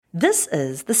This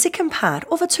is the second part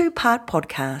of a two-part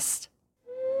podcast.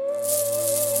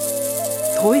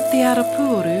 Toi te ara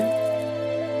puoru.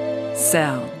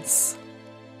 Sounds.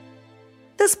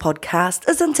 This podcast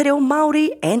is in te reo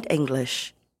Māori and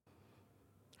English.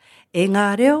 E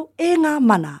ngā reo, e ngā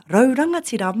mana,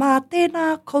 raurangatira mā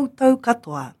tēnā koutou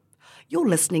katoa. You're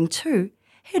listening to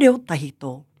He Reo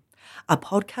Tahito, a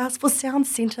podcast for Sound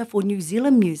Centre for New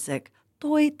Zealand Music,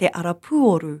 Toi te ara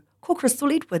puoru, ko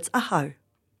Crystal Edwards ahau.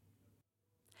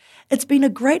 It's been a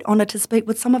great honour to speak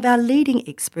with some of our leading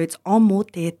experts on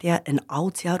mōtetea in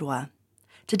Aotearoa.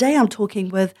 Today I'm talking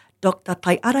with Dr.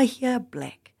 Taiarahia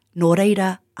Black. Nō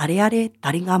reira, areare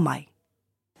taringa mai.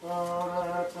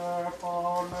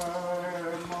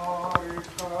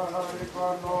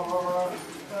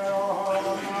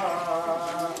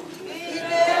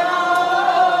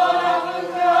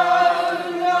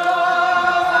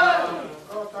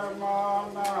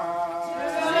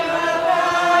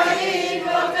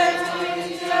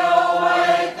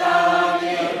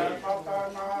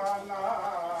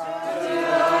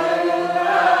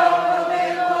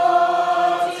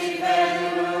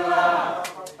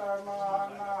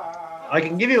 I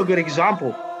can give you a good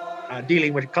example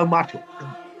dealing with kaumatu.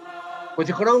 Ko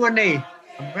te koroa nei,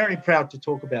 I'm very proud to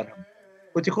talk about him.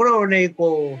 Ko te koroa nei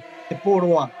ko te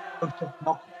pōroa,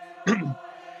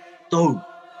 tohu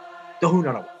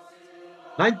narawa.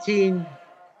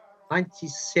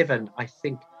 1997, I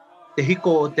think, te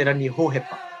hiko o te rangi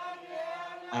Hohepa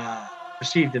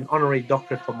received an honorary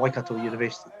doctorate from Waikato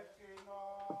University.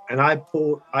 And I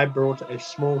brought a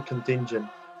small contingent,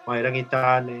 mai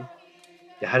rangitāne,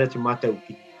 te hara te mātou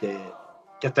ki te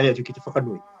tai atu ki te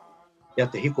whakanui. Ia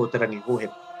te hiko o te rangi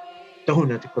Hohepa.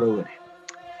 Tohuna te koroa re.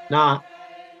 Nā,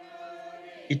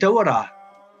 i tauara,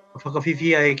 ka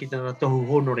whakawhiwhia e ki tana tohu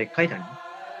hono re kairangi.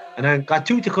 Ana ka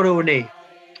tū te koroa nei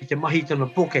ki te mahi tana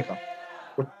pōkeka.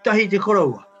 Ko tahi te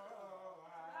koroa.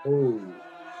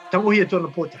 Tangohia tōna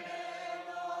pōtari.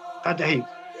 Ka tahi.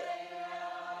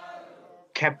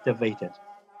 Captivated.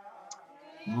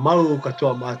 Mau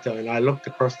katoa mātou. And I looked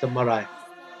across the marae.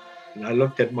 And I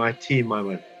looked at my team, I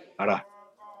went, ara,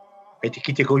 kei te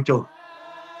kite koutou.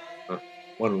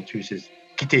 One or two says,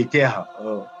 kite I te aha.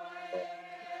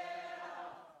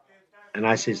 And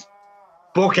I says,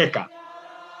 pōkeka.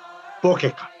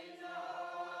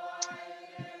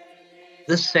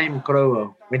 This same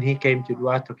koroa, when he came to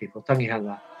Ruatoki for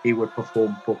tangihanga, he would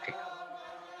perform pōkeka.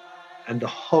 And the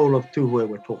whole of Tūhoe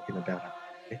were talking about it.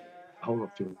 Okay? The whole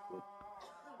of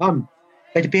Tūhoe.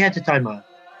 Kei te piha te taima.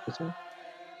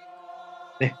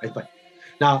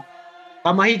 Nā,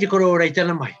 ka mahi te koroa rei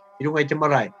tana mai, I runga I te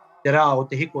marae, te rā o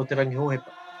te hiko o te rangi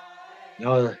Hohepa.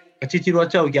 Nā, ka titiru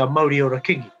atau ki a Māori o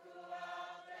Rakingi.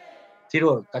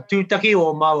 Tiro, ka tūtaki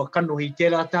o māua kanohi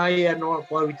tērā tāi anō,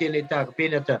 ko au I tēnei tā, ka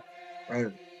pēnei ata.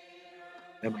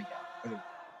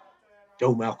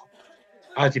 Joe Malcolm.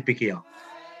 Āti piki au.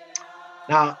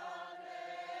 Nā,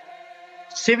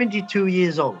 72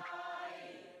 years old.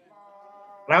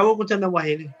 Rā oko tana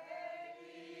wahine.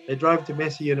 They drove to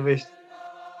Massey University.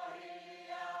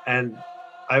 And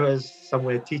I was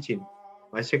somewhere teaching.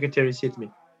 My secretary said to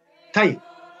me, Tai,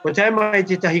 ko te mai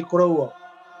te tahi koroua,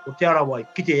 ko te arawai,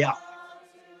 ki te ea.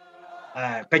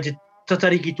 Kai te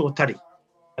tatari ki tō tari.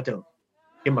 Atau,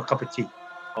 give him a cup of tea.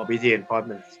 I'll be there in 5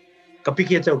 minutes. Ka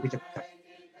piki atau ki te tari.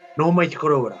 Nō mai te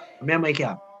koroua ra. Mea mai ki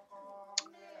a.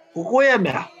 Ko koea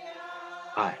mea.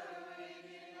 Ai.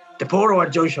 Te pōroa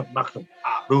Joseph Macklem.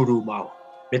 Rūrū māua.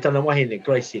 Me tana wahine,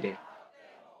 Gracie there.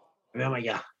 Mea mai ki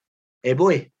a. Hey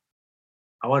boy,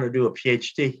 I want to do a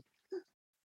PhD.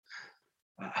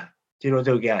 Tino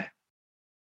tau ki ai.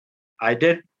 I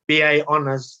did BA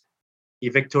Honours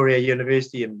at Victoria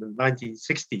University in the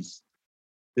 1960s.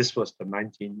 This was the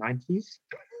 1990s.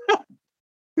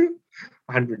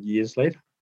 100 years later.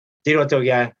 Tino tau ki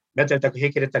ai. Mea tau taku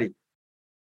hekere tari.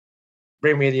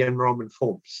 Bring me the enrollment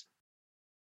forms.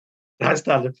 And I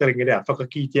started filling it out.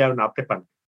 Whakaki te au nā pepana.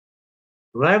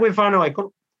 Rai koe whānau ai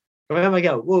kono. Ka mea mai ki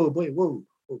au. Whoa, boy, whoa.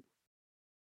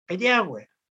 Kei te au koe.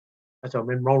 I said, I'm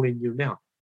enrolling you now.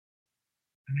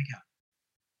 Ka mea ki au.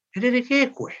 He rere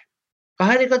ke koe. Ka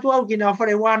haere katu au ki nā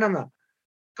whare wānana.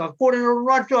 Ka kore no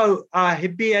ratu au he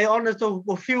BA Honours tō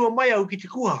ko whiua mai au ki te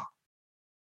kua.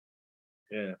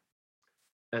 Yeah.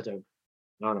 That's a,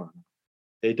 no.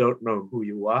 They don't know who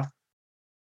you are.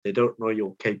 They don't know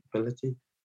your capability.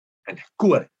 And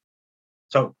kua.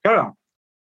 So, carry on.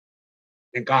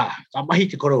 And ka mahi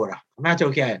te koroa ra. Ka mea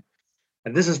tau ki ai.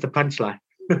 And this is the punchline.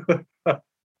 Mea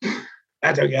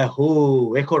tau ki ai.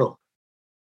 E koro.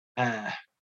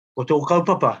 Ko tō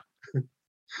kaupapa.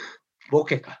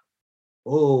 Pōkeka.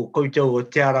 Koutou o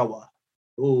te arawa.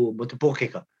 Mo te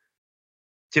pōkeka.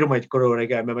 Tiro mai te koro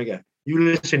rega, me go, you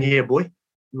listen here, boy.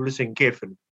 You listen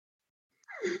carefully.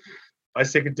 My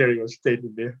Secretary was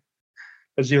standing there.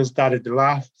 And she started to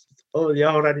laugh. Oh, yeah,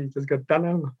 already just got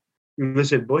done. You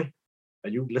listen, boy.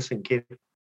 And you listen carefully.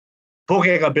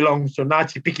 Pōkega belongs to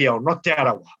Ngāti Pikiao, not Te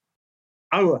Arawa.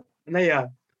 Aua, nei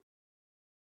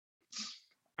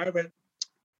I went,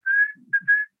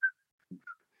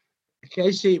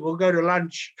 Casey, we'll go to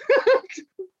lunch.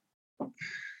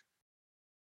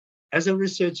 As a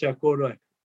researcher, kōroi,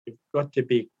 you've got to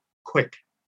be quick.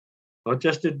 Not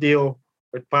just to deal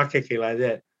with Pākeke like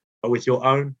that, but with your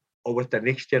own or with the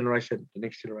next generation,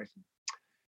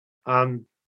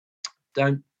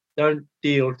 Don't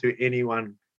deal to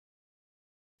anyone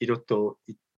I roto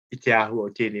I te ahu o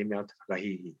tēnei mea te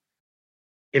whakahihi.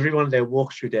 Everyone that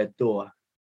walks through that door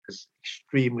is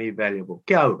extremely valuable.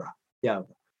 Kia ora, kia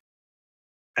ora.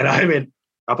 And I went,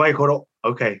 apai koro,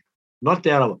 okay, not te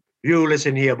arawa. You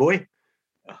listen here, boy.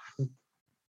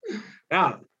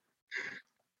 Now,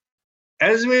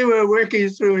 as we were working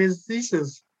through his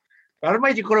thesis, hey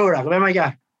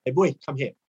boy, come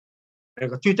here.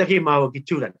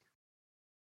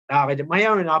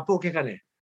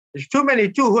 There's too many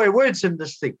tūhoe words in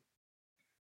this thing.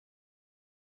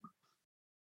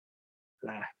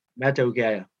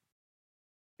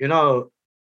 You know,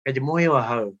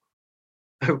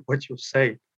 what you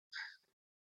say.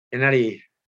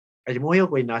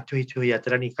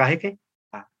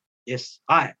 Yes,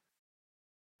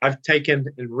 I've taken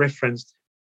and referenced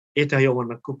and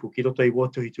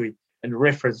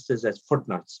referenced this as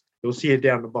footnotes. You'll see it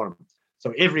down the bottom.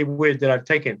 So every word that I've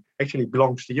taken actually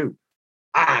belongs to you.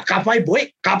 Kapai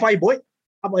boy, kapai boy,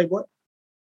 kapai boy.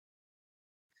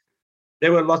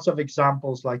 There were lots of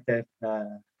examples like that,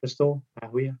 Crystal,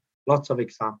 lots of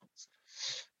examples.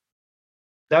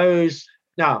 Those,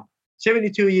 now,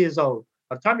 72 years old.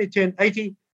 By the time he turned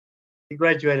 80, he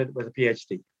graduated with a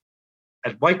PhD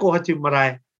at Waikohatu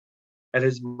Marae, at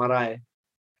his marae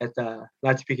at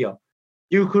Ngāti Pikiao.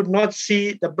 You could not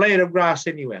see the blade of grass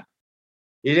anywhere.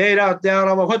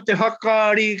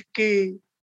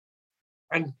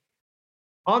 And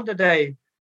on the day,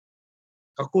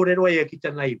 ka kōrero ia ki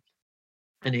tēnei,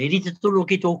 and he rita tūro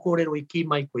ki tō kōrero I ki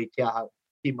mai koe kia hau,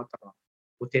 ki matara,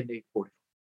 o tēnei kōrero.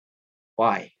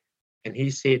 Why? And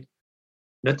he said,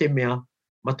 na te mea,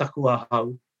 mataku a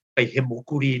hau, kai he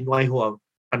mokuri noai hoa,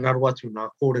 anaru atu nā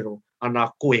kōrero, a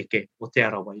nā koeke o te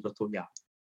arawa I roto ia.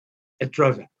 It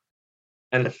drove it.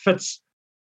 And it fits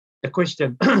the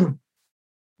question, tō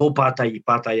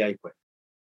pātai ai koe.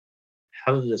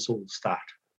 How did this all start?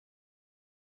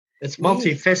 It's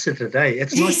multifaceted, eh?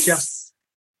 It's not just,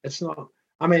 it's not,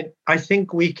 I mean, I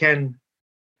think we can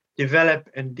develop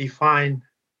and define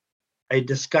a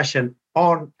discussion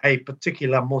on a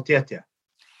particular motiatea.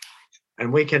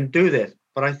 And we can do that.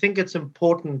 But I think it's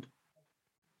important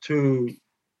to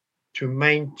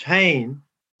maintain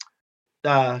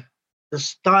the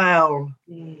style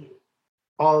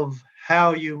of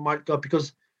how you might go,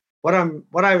 because what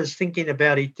I was thinking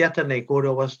about I te atanei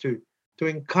kōrero was to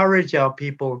encourage our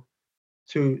people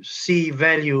to see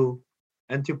value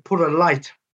and to put a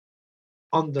light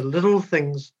on the little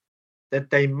things that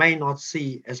they may not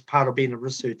see as part of being a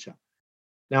researcher.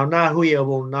 Now, Ngā Huia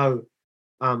will know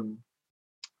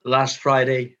last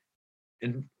Friday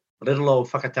in little old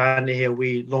Whakatane here,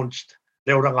 we launched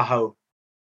Reo Rangahau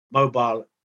Mobile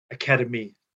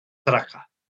Academy Taraka.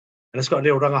 And it's got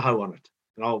Reo Rangahau on it.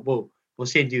 And we'll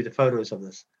send you the photos of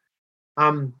this.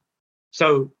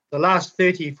 So the last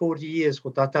 30, 40 years,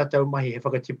 ko tā tātou mahi he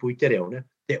whakatipu I te reo, ne?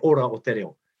 Te ora o te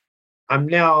reo. I'm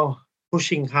now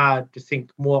pushing hard to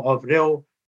think more of reo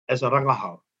as a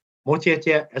rangahau,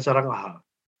 motiatea as a rangahau,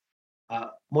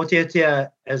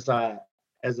 motiatea as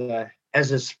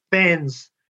a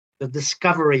spans the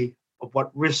discovery of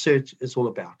what research is all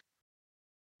about.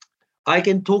 I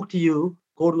can talk to you,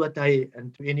 koruatai,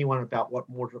 and to anyone about what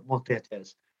motiatea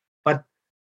is, but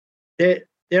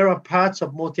there are parts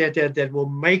of motiatea that will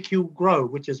make you grow,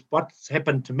 which is what's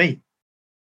happened to me.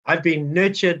 I've been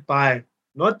nurtured by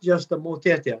not just the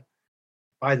motiatea,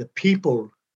 by the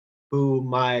people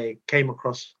whom I came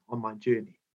across on my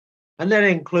journey. And that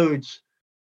includes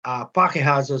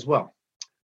Pākehās as well.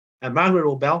 And Margaret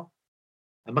Orbell,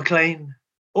 and McLean,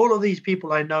 all of these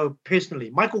people I know personally.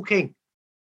 Michael King.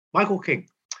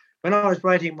 When I was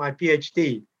writing my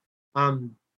PhD,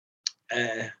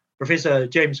 Professor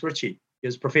James Ritchie, he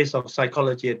was professor of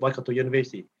psychology at Waikato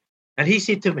University. And he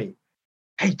said to me,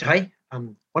 hey, Tai,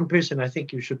 one person I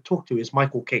think you should talk to is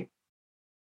Michael King.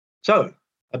 So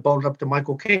I bowled up to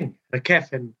Michael King at a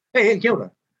cafe and, hey, kia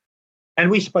ora.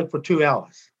 And we spoke for 2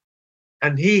 hours.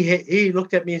 And he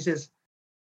looked at me and says,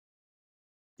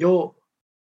 your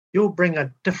you'll bring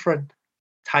a different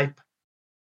type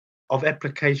of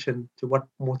application to what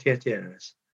Motiatia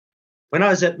is. When I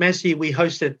was at Massey, we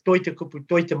hosted Toite Kupu,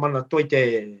 Toite Mana,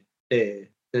 Toite the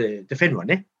whenua,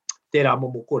 ne? Tērā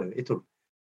momo kore, e turu.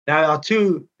 Now, our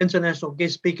two international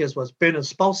guest speakers was Bernard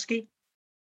Spolsky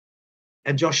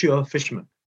and Joshua Fishman.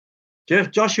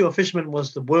 Joshua Fishman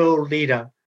was the world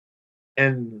leader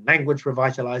in language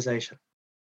revitalization.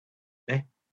 Ne?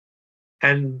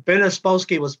 And Bernard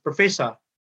Spolsky was professor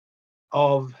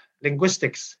of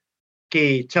linguistics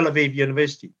at Tel Aviv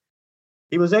University.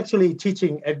 He was actually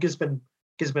teaching at Gisborne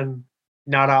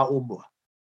Nara Umua.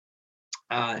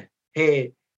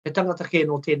 He tangata ke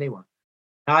no tēnei wā.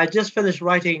 Now, I just finished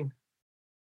writing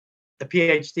a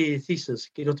PhD thesis,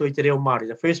 ki roto i te reo Māori,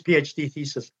 the first PhD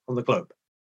thesis on the globe.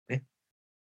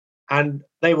 And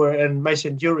they were in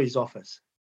Mason Dury's office.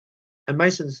 And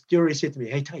Mason's Dury said to me,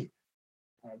 hey, Tai,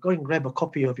 go and grab a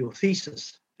copy of your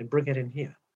thesis and bring it in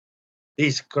here.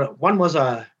 One was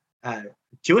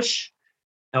Jewish.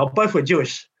 Now, both were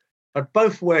Jewish, but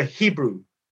both were Hebrew.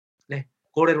 Ne?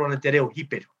 Kōrero ana te reo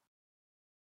hiperu.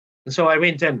 And so I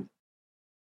went in.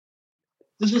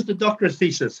 This is the doctorate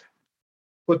thesis.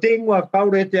 Ko te ingoa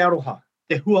kaore te aroha,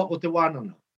 te hua o te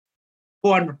wānanga.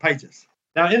 400 pages.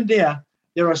 Now, in there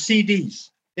are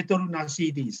CDs. E toru nā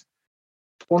CDs.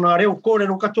 O nā reo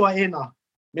kōrero katoa e nā,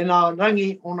 me nā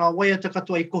rangi o nā waiata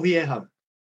katoa I kohi e hau.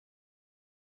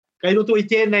 Kai roto I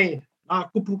tēnei,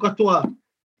 nā kupu katoa,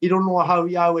 I rono a hau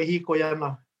iau e hiko I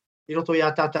ana, I roto I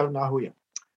a tātau nā huia.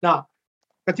 Nā,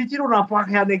 ka titiro nā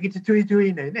Pākehā nei ki te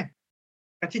tuhi nei, ne?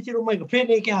 Ka titiro mai ka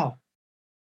whenei ki hau.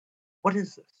 What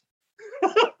is this?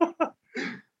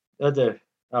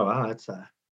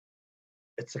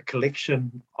 It's a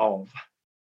collection of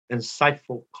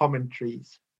insightful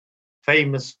commentaries,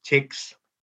 famous texts,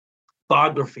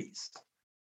 biographies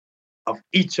of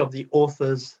each of the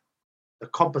authors, the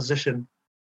composition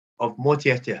of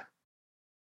Motiatia.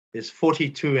 There's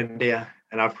 42 in there,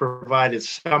 and I've provided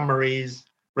summaries,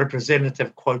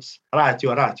 representative quotes.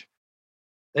 Aratu.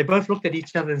 They both looked at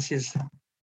each other and says,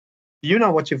 do you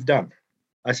know what you've done?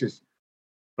 I says,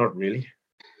 not really.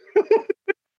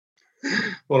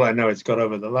 All I know is got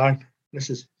over the line. This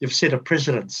is, you've set a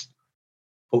precedence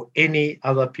for any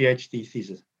other PhD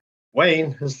thesis.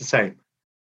 Wayne is the same.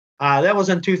 That was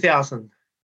in 2000.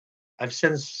 I've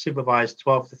since supervised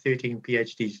 12 to 13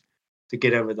 PhDs to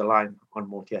get over the line on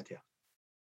Motiatia.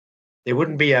 There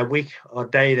wouldn't be a week or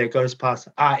day that goes past.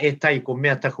 E tai ko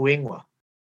mea taku ingoa.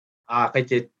 Kei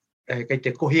te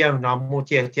kohia nā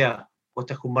Motiatia o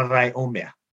taku marae o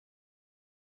mea.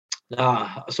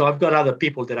 So I've got other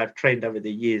people that I've trained over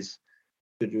the years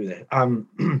to do that.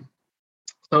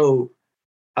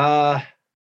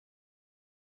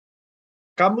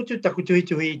 Ka mutu taku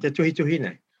tuhituhi, te tuhituhi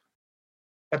nei.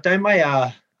 Ka tai mai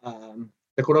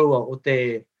te koroua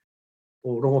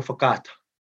o rongo whakata.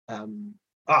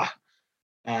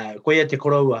 Koia te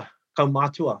koroua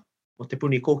kaumātua o te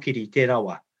puni kōkiri tērā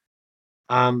wā.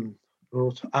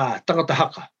 Tangata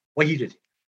haka, wahirere.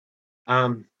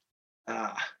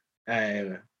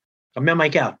 Ka mea mai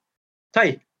kia.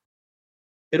 Tai,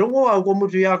 e rongo au ko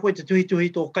mutu ia koe te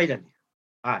tuhituhi tō kairani.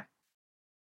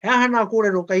 He aha nā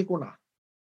kōrero kai kona.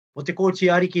 O te kōti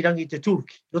ariki rangi te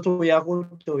tūruki. Roto ia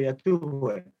koto ia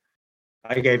tūhue.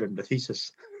 I gave him the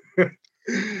thesis.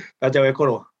 Katau e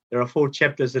koro. There are 4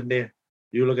 chapters in there.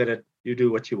 You look at it, you do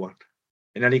what you want.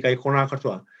 E nari kai kona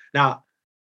katoa. Now,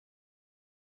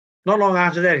 not long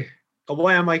after that, ka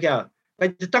waia mai kia. Kai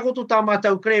te takoto tā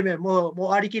mātau kreme mo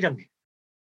ariki rangi.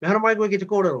 Me hana mai koe ki te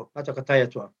kōrero. Kata ka tai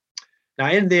atua. Now,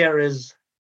 in there is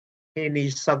Henny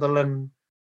Sutherland,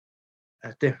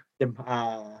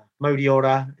 Mauri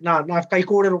ora. Nā kai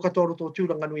kōrero katoa tō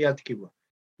tūranga nui a te kiwa.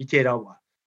 I tērā wā.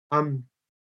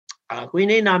 Koe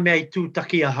nei nā mea I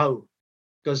tūtaki a hau.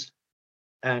 Because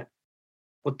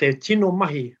o te tino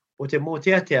mahi, o te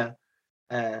Motiatia,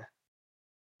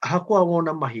 hakoa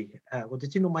wōna mahi, o te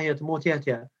tino mahi o te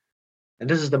Motiatia, and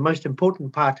this is the most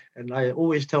important part, and I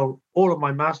always tell all of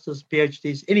my masters,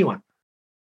 PhDs, anyone,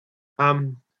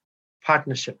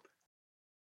 partnership,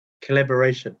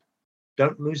 collaboration,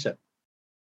 don't lose it.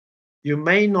 You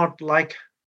may not like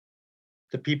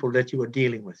the people that you are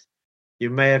dealing with.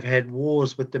 You may have had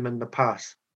wars with them in the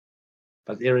past,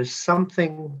 but there is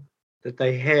something that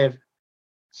they have,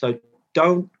 so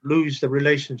don't lose the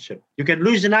relationship. You can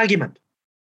lose an argument.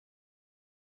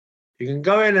 You can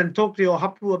go in and talk to your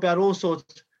hapu about all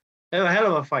sorts, have a hell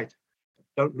of a fight.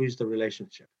 Don't lose the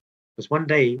relationship. Because one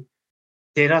day,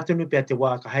 te ratunu pia te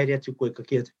wā ka haere atu koe ka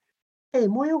kia te, hey,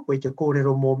 moio, koe te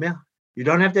kōrero mō mea. You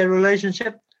don't have that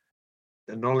relationship,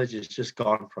 the knowledge is just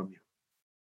gone from you.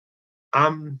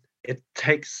 It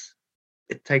takes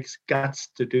it takes guts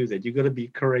to do that. You've got to be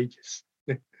courageous.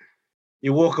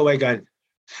 You walk away going,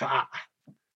 far.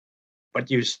 But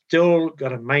you still got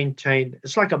to maintain.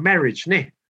 It's like a marriage,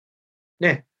 ne?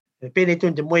 Ne?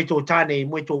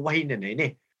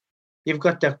 You've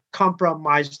got to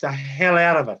compromise the hell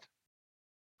out of it.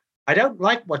 I don't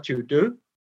like what you do.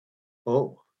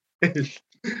 Oh.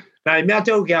 Nā mea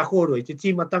tau ki a kōroi, te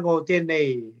tīmatanga o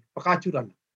tēnei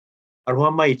whakāturana.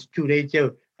 Aroha mai, te tūrei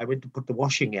teo, I went to put the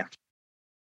washing out.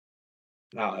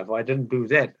 Now, if I didn't do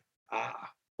that,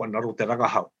 wanaro te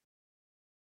rangahau.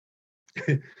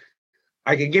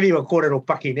 I can give you a kōrero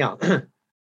paki now.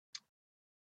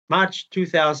 March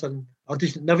 2000,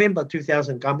 November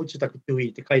 2000, ka mutu taku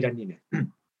tuhi te kairani ne.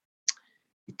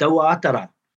 I taua atara.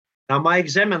 Now, my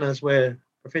examiners were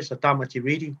Professor Tamati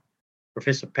Reedy,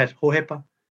 Professor Pat Hohepa,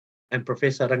 and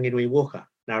Professor Ranginui Walker.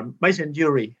 Now, Mason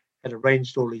Jury had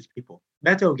arranged all these people.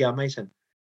 Mato Gia Mason,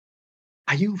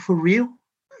 are you for real?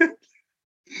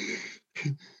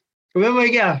 Remember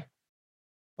again?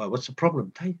 Well, what's the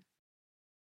problem, Tay?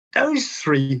 Those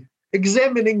three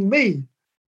examining me.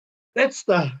 That's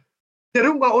the te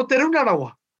runga o te runga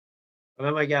rawa.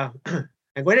 Remember again?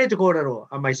 And koe te kōrero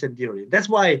a Mason Jury. That's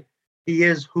why he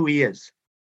is who he is.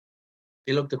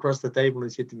 He looked across the table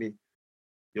and said to me,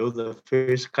 you're the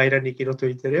first kairani ki roto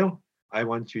I te reo. I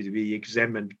want you to be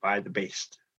examined by the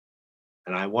best.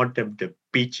 And I want them to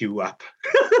beat you up.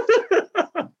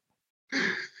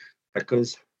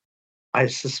 Because I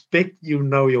suspect you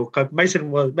know your...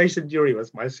 Mason Jury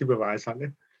was my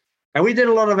supervisor. And we did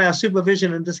a lot of our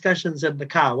supervision and discussions in the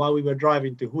car while we were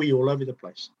driving to Hui all over the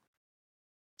place.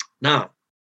 Now,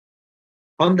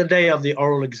 on the day of the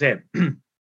oral exam,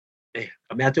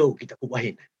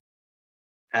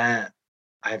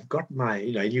 I've got my,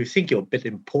 you think you're a bit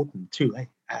important too, eh?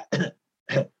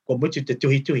 Ko mutu te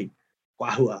tuhi tuhi, ko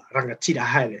ahua rangatira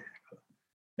haere.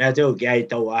 Mea teo ki ai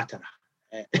tau atara.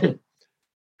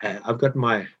 I've got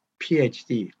my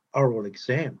PhD oral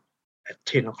exam at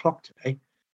 10 o'clock today.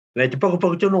 Nei te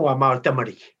poko tono wa mao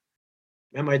tamariki.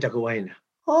 Mea mai taku waina.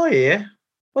 Oh yeah,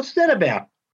 what's that about?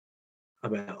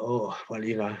 About, oh,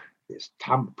 well, there's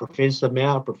Professor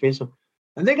Mao, Professor,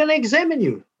 and they're going to examine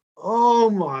you. Oh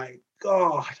my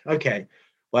God. Okay.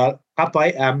 Well,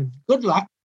 kapai, good luck.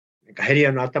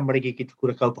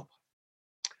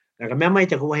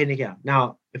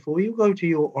 Now, before you go to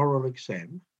your oral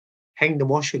exam, hang the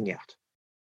washing out.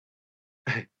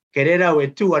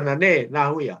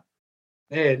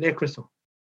 Crystal.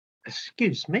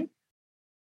 Excuse me?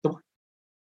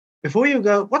 Before you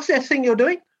go, what's that thing you're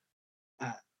doing?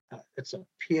 It's a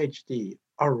PhD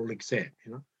oral exam,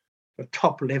 the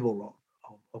top level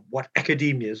of what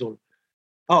academia is all.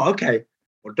 Oh, okay.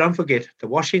 Well, don't forget, the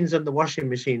washing's in the washing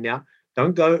machine now.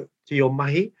 Don't go to your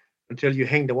mahi until you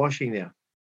hang the washing now.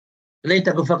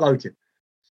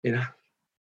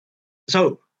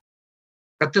 So,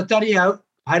 katatari au,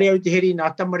 haere au te heri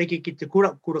nā tamariki ki te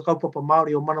kura kaupapa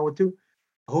Māori o Manawatu.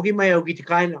 Hoki mai au ki te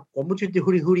kaina, o mutu te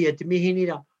huri e te mihini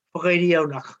ra, whakairi au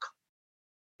nā kaka.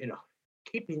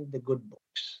 Keeping the good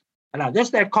books. And that's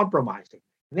that compromising.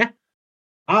 Yeah?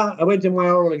 I went to my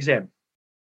oral exam.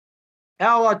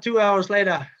 2 hours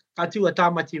later, ka tua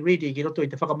Tamati Reedy ki roto I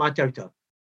te whakamātautau.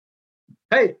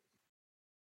 Hey,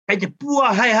 te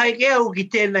pua hai ke au ki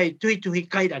tēnei tuhi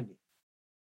kairani.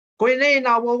 Koe nei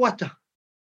nā wawata.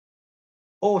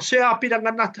 O sea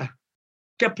piranga nata.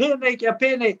 Kia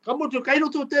pēnei. Ka mutu kai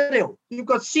roto te reo. You've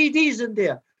got CDs in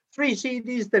there. 3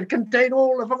 CDs that contain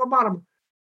all the whakamārama.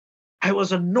 I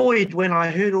was annoyed when I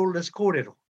heard all this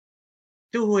kōrero.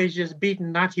 Tuhu is just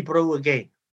beaten Ngāti Porou again.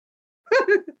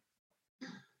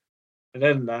 And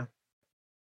then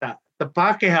the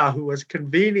Pākehā who was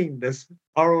convening this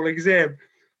oral exam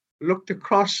looked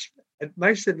across at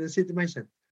Mason and said to Mason,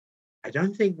 I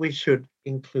don't think we should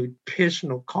include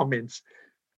personal comments.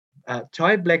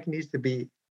 Tai Black needs to be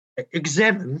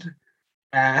examined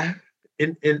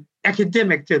in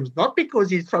academic terms, not because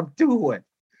he's from Tuhu.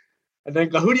 And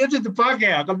then kahuri atu te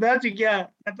Pākehā, ka mea tu kia,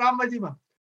 ka tāmatima.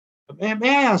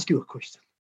 May I ask you a question?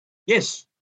 Yes.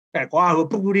 Ko ahua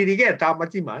pukuriri kia,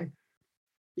 tāmatima.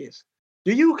 Yes.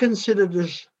 Do you consider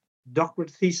this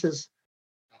doctorate thesis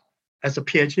as a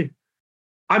PhD?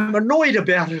 I'm annoyed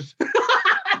about it.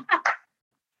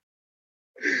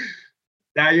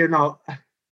 Now,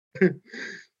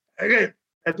 okay,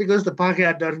 that's because the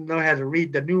Pākehā doesn't know how to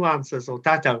read the nuances of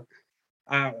tātou,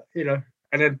 and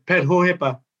then Pat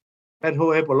Hohepa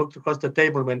looked across the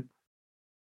table and went,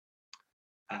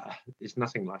 there's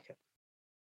nothing like it.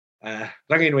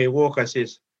 Ranginui Walker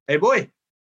says, hey boy,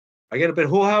 I get a bit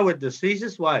hoha with this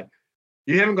thesis. Why?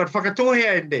 You haven't got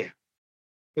whakatohea in there.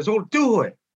 It's all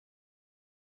tūhoe.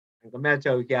 And ka mea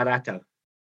tau ki a rātau.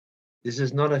 This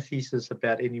is not a thesis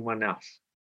about anyone else.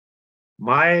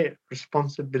 My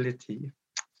responsibility,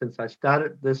 since I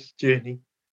started this journey,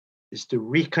 is to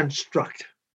reconstruct.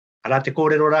 Ala te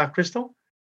kōrero rā, Crystal,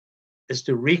 is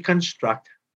to reconstruct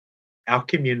our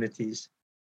communities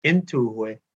in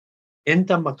Tūhoe, in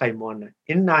Tamakai Moana,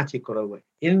 in Ngāti Korowe,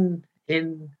 in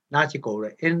Ngāti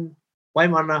Kōrero, in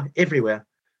Waimana, everywhere,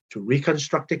 to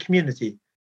reconstruct a community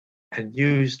and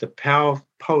use the power of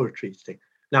poetry.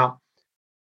 Now,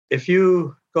 if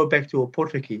you go back to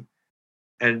Opotiki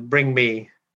and bring me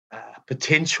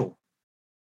potential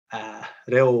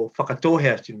reo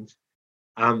whakatohea students,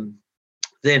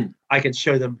 then I can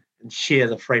show them and share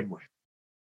the framework.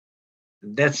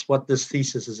 And that's what this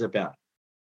thesis is about.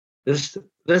 This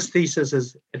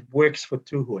thesis it works for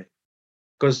Tūhoe.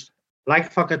 Because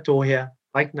like whakatohea,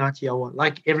 like Ngāti Awa,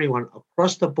 like everyone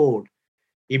across the board,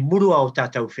 I murua o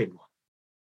tātou whenua.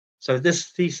 So this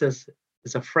thesis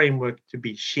is a framework to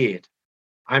be shared.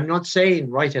 I'm not saying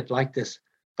write it like this,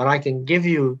 but I can give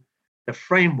you the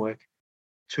framework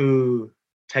to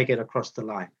take it across the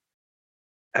line.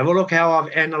 Have a look how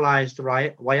I've analyzed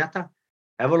Waiata.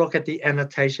 Have a look at the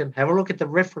annotation. Have a look at the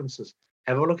references.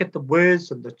 Have a look at the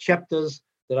words and the chapters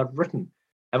that I've written.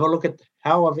 Have a look at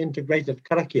how I've integrated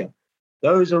karakia.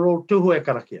 Those are all Tūhoe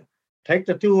karakia. Take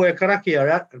the Tūhoe karakia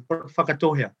out and put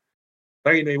whakatohea.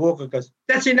 Rainey Walker goes,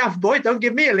 that's enough, boy. Don't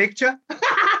give me a lecture.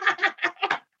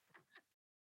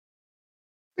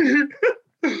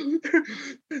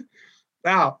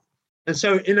 Wow. And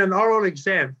so in an oral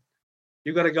exam,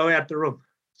 you've got to go out the room.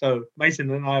 So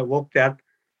Mason and I walked out,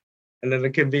 and then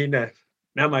the convener,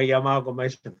 Nama Yamago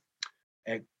Mason,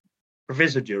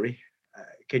 Professor Jury,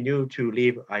 can you two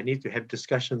leave? I need to have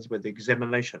discussions with the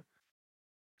examination.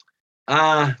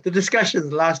 The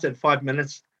discussions lasted 5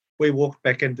 minutes. We walked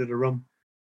back into the room.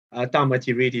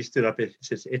 Tamati Reedy stood up and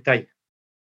says, Etai,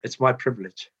 it's my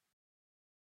privilege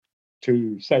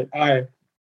to say I.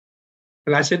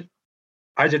 And I said,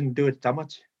 I didn't do it that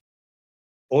much.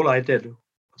 All I did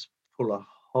was pull a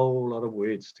whole lot of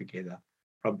words together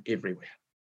from everywhere.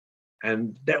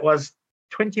 And that was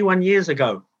 21 years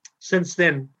ago. Since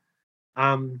then,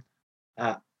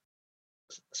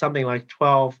 something like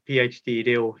 12 PhD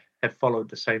reo have followed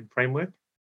the same framework.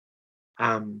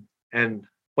 And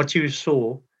what you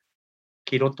saw,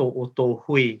 ki roto o tō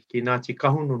hui, ki Ngāti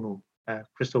Kahungunu,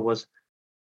 Crystal, was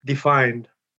defined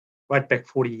right back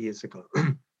 40 years ago.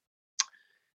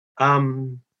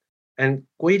 And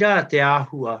koira te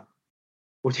āhua,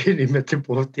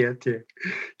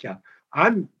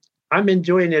 I'm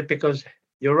enjoying it because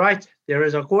you're right, there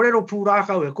is a kōrero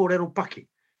pūrākau e kōrero paki.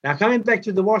 Now coming back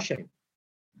to the washing.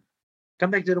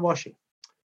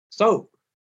 So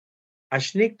I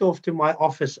sneaked off to my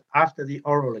office after the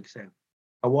oral exam.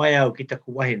 Are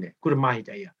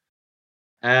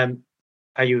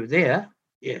you there?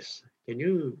 Yes. Can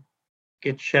you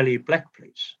get Shelley Black,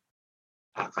 please?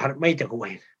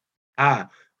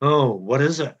 Oh, what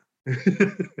is it?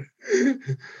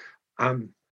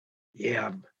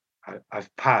 Yeah,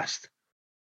 I've passed.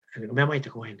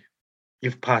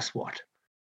 You've passed what?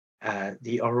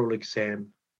 The oral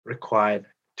exam required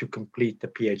to complete the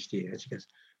PhD. And she goes,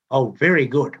 oh, very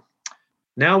good.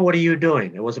 Now what are you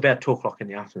doing? It was about 2 o'clock in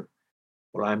the afternoon.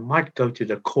 Well, I might go to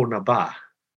the corner bar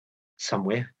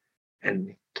somewhere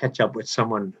and catch up with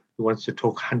someone who wants to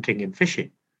talk hunting and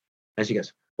fishing. And she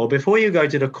goes, well, before you go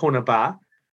to the corner bar,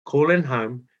 call in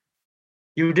home.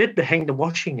 You did hang the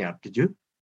washing out, did you?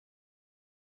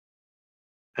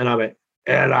 And I went,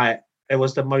 it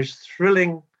was the most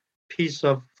thrilling piece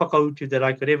of whakautu that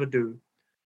I could ever do.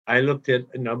 I looked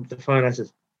at the phone, I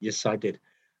said, yes, I did.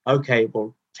 Okay,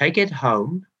 well, take it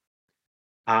home,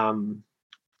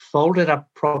 fold it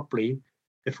up properly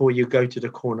before you go to the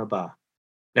corner bar.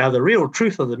 Now, the real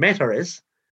truth of the matter is,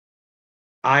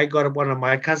 I got one of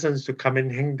my cousins to come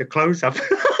and hang the clothes up.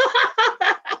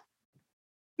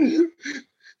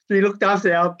 She looked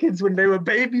after our kids when they were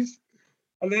babies.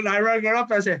 And then I rang her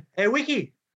up and I said, hey,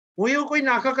 Wiki,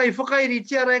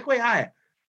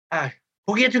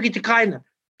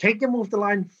 take them off the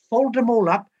line, fold them all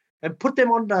up, and put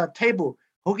them on the table.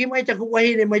 Anyway,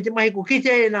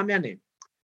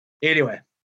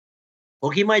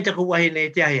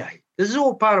 this is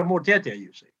all part of Motetea,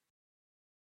 you see.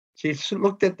 She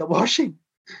looked at the washing.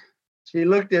 She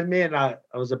looked at me, and I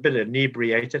was a bit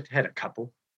inebriated, had a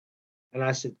couple. And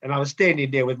I said, and I was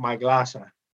standing there with my glass. I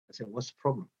said, what's the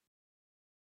problem?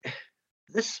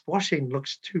 This washing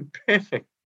looks too perfect.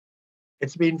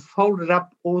 It's been folded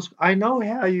up. I know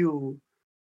how you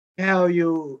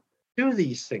do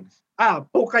these things.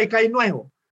 Pokai kai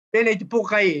noiho. Then it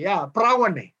pokai,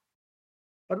 prawane.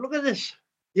 But look at this.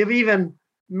 You've even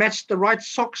match the right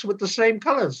socks with the same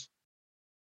colors.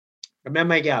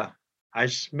 Remember, I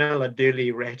smell a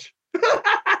dirty rat.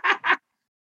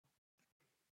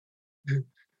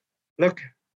 Look,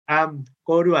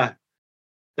 Korua,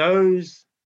 those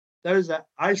are,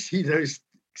 I see those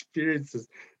experiences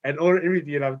and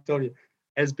everything that I've told you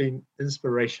has been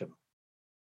inspirational.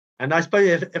 And I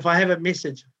suppose if I have a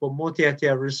message for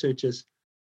Motiatea researchers,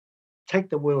 take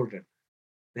the world in.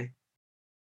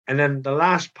 And then the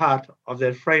last part of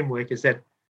that framework is that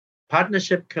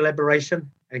partnership,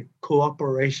 collaboration, and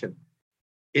cooperation.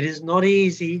 It is not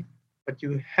easy, but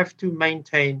you have to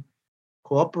maintain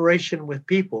cooperation with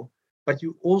people, but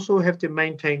you also have to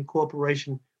maintain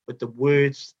cooperation with the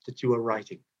words that you are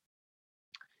writing.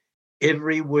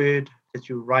 Every word that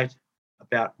you write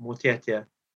about Motiatea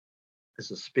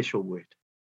is a special word,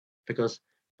 because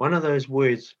one of those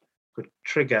words could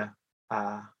trigger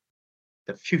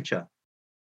the future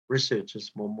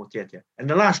researchers more Motiatea. And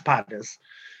the last part is,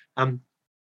 I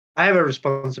have a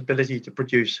responsibility to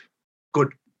produce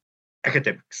good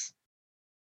academics.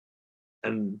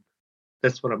 And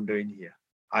that's what I'm doing here.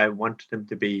 I want them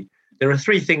to be, there are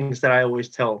three things that I always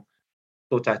tell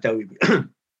tō tātou iwi.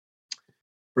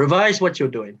 Revise what you're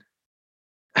doing.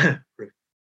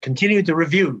 Continue to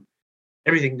review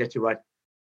everything that you write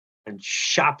and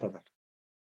sharpen it.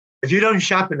 If you don't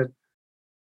sharpen it,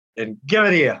 then give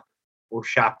it here or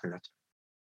sharpen it.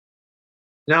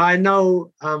 Now I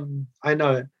know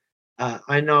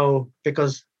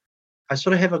because I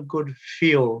sort of have a good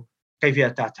feel kei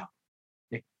whia tātou.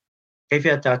 Kei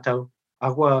whia tātou,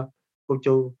 ahua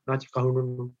koutou Ngāti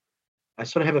Kahungunu. I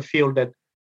sort of have a feel that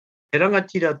he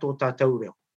rangatira tō tātou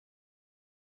reo.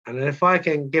 And if I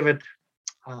can give it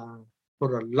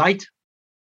sort of light,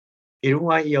 I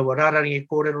runga ia wararangi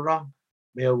kōrero rā,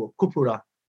 mea ua kupura,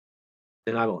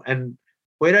 then I will. And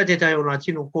koera te tai o ngā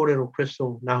tino kōrero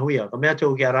Crystal nā huia, ka mea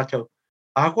tau ki a rātou,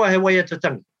 ahakoa he waia te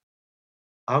tangi,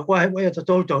 ahakoa he waia te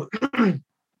tautou,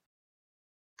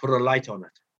 put a light on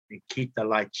it and keep the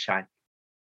light shining.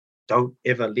 Don't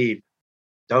ever leave.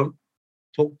 Don't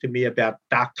talk to me about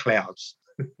dark clouds.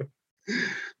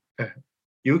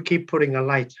 You keep putting a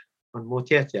light on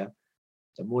Motiatea,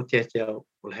 the Motiatea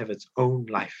will have its own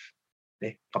life.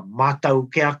 Ka mātau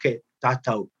ke ake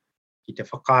tātou ki te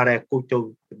whakarea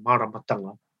koutou te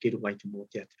maramatanga ki runga I te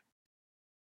Motiatea.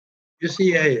 You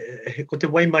see, ko te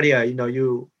Waimaria,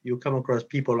 you come across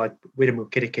people like Wiremu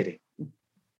Kerekere,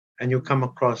 and you come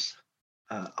across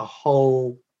a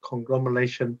whole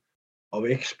conglomeration of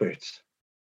experts.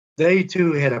 They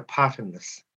too had a part in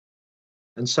this.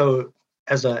 And so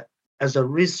as a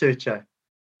researcher,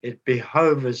 it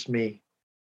behoves me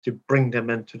to bring them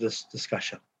into this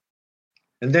discussion.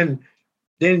 And then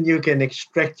you can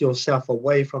extract yourself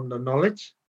away from the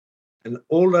knowledge, and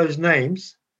all those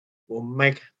names will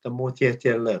make the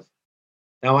Motiatea live.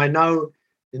 Now I know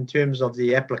in terms of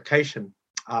the application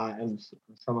and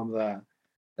some of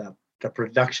the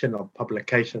production of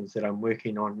publications that I'm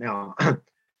working on now,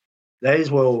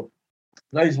 those will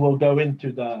go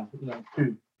into the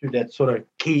to that sort of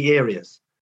key areas.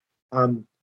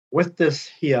 With this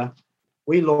here,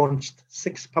 we launched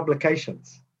 6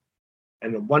 publications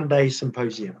and a one-day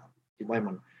symposium in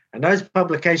Waimana. And those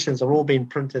publications are all being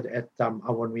printed at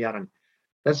Awanuiarangi.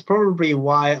 That's probably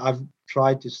why I've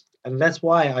tried to, and that's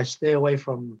why I stay away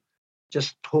from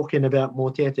just talking about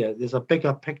Motiatea. There's a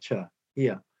bigger picture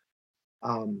here.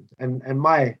 And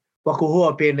my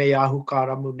wakuhua pēnei ahu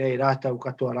kāramu nei rātau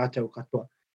katoa,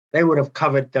 they would have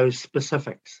covered those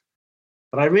specifics.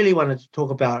 But I really wanted to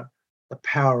talk about the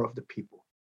power of the people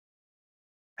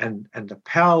and the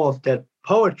power of that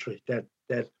poetry,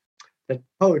 that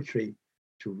poetry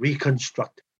to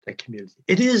reconstruct the community.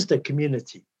 It is the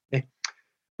community.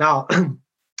 Now,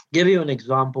 give you an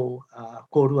example,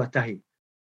 ko ruatahi.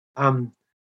 Tamaua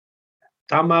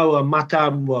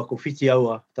matamua ko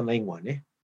whitiaua tana ingoa, ne?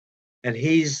 And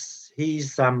he's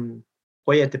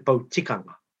koia te pau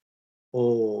tikanga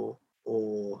o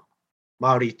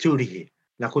Māori tūrihi.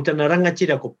 Nā ko tana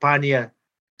rangatira ko Pānia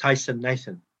Tyson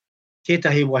Nathan.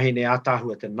 Tētahi wahine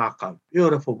ātāhua te Ngākau.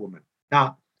 Beautiful woman.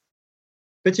 Now,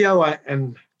 Whitiaua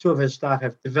and 2 of his staff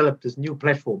have developed this new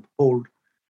platform called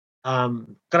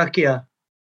Karakia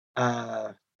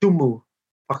Tumu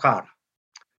Whakaara.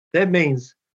 That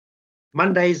means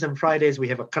Mondays and Fridays we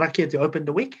have a karakia to open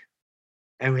the week,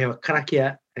 and we have a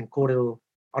karakia and kōrero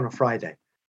on a Friday.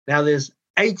 Now there's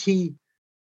 80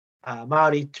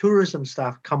 Māori tourism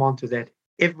staff come onto that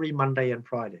every Monday and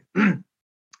Friday.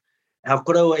 Our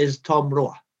kōrero is Tom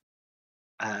Roa,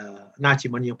 Ngāti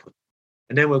Maniaputa.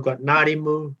 And then we've got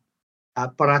Ngārimu,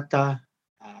 Parata,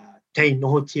 Te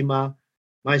Nohotima,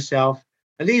 myself.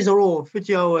 And these are all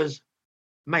Whitiaua's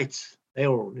mates. They're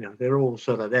all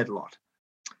sort of that lot.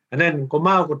 And then ko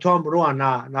mau ko Tom Roa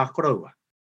na koroua.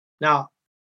 Now,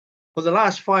 for the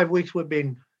last 5 weeks, we've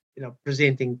been,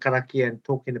 presenting karakia and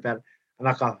talking about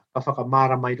anaka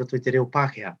whakamara mai roto te reo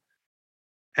Pākehā.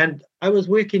 And I was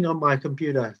working on my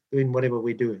computer doing whatever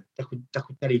we do.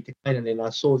 Takutari te kaina, and I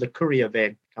saw the courier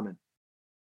van come in.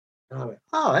 And I went,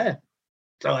 oh, yeah.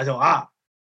 So I thought,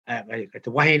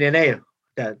 the wahine nei,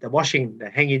 the washing,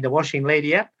 hanging the washing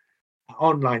lady out,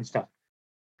 online stuff.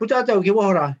 Puta tau ki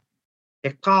wahora, e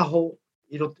kaho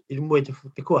i mua te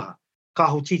kuaha,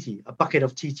 kaho titi, a bucket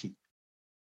of titi.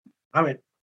 I went,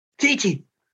 titi!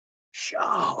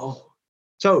 Shao!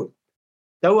 So,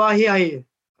 tau ahi,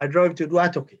 I drove to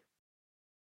Ruatoki.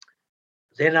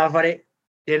 Tēnā whare.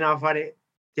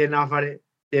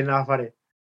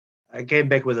 I came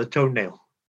back with a toenail.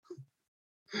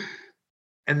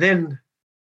 And then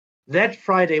that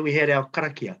Friday we had our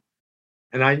karakia,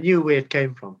 and I knew where it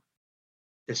came from.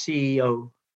 The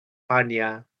CEO,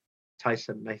 Pania,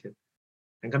 Tyson, Nathan.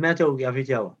 And ka mea tau ki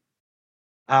awhiti awa.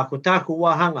 Ko tāku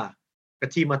wahanga, ka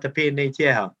tīmata pēnei te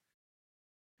aha.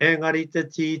 Engari te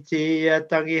titi a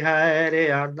tangi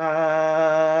haere ana.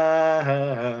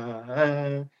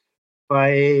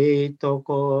 Pai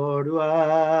toko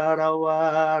rua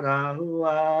rawa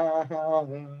rahua.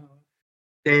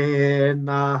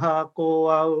 Tēnā hako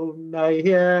au nei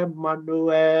he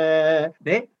manue.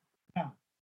 Ne?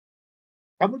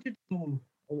 Ka mutu tu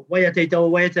waia te tau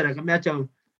waia tera, ka mea tau,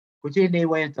 ko tēnei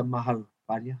waia ta mahau,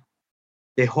 Pania.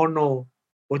 Te hono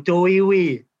o tō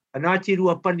iwi, anāti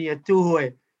rua pani a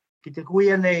tūhoe, ki te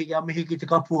kuia nei ia mihi ki te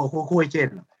kapua ko koe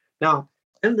tēnā. Now,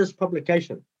 in this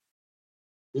publication,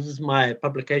 this is my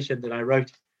publication that I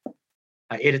wrote.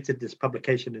 I edited this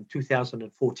publication in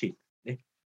 2014.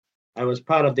 I was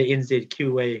part of the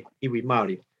NZQA Iwi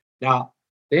Māori. Now,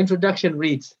 the introduction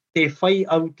reads, Te whai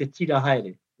au te tira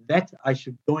haere, that I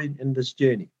should join in this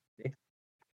journey.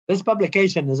 This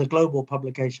publication is a global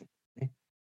publication.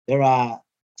 There are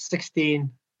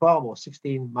 12 or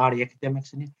 16 Māori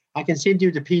academics in here. I can send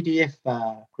you the PDF,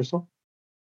 Crystal,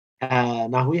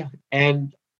 Nahuia,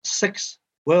 and 6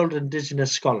 World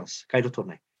Indigenous Scholars.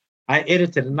 I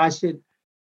edited and I said,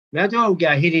 well,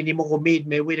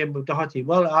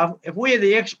 if we're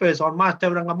the experts on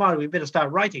Tauranga Māori, we better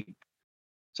start writing.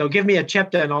 So give me a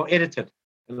chapter and I'll edit it.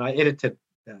 And I edited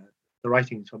the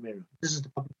writings from Mary. This is the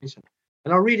publication.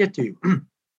 And I'll read it to you.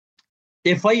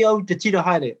 Te whai au te tira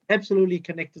haere, absolutely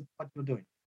connected to what you're doing.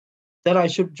 That I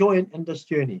should join in this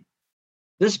journey.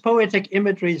 This poetic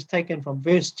imagery is taken from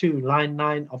verse 2, line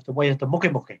 9 of the Waiata Moke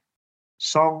Moke,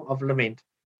 Song of Lament.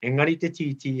 Engari te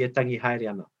titi e tangi haere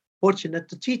ana. Fortunate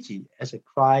to titi as it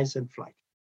cries in flight.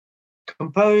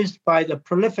 Composed by the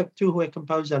prolific Tūhoe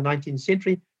composer 19th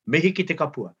century, Mehiki Te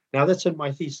Kapua. Now that's in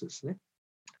my thesis. Ne?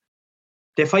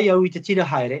 Te whai au I te tira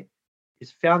haere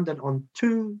is founded on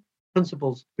 2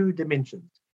 principles, 2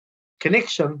 dimensions.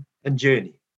 Connection and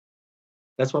journey.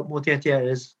 That's what Moteatea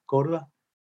is, korua.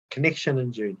 Connection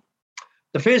and journey.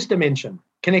 The first dimension,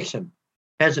 connection,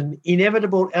 has an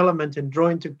inevitable element in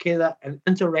drawing together an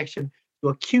interaction to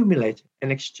accumulate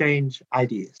and exchange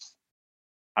ideas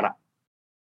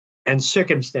and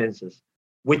circumstances,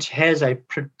 which has a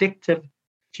predictive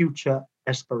future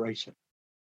aspiration.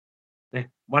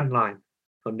 One line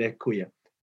from there, Kuya.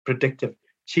 Predictive.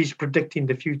 She's predicting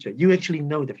the future. You actually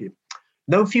know the future.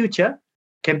 No future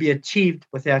can be achieved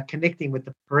without connecting with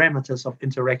the parameters of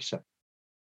interaction.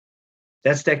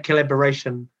 That's that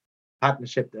collaboration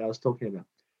partnership that I was talking about.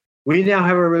 We now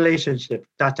have a relationship,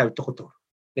 tātou tokoto.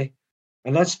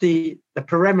 And that's the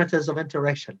parameters of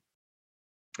interaction.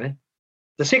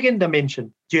 The second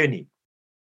dimension, journey.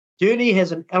 Journey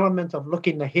has an element of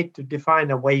looking ahead to define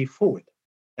a way forward.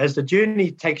 As the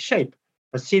journey takes shape,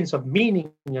 a sense of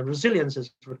meaning and resilience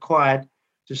is required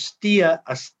to steer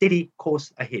a steady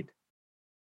course ahead.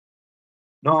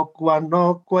 Now, when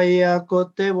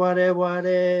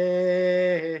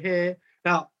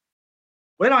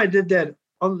I did that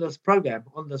on this program,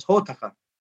 on this hōtaka,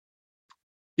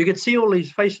 you could see all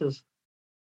these faces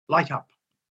light up.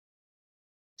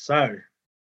 So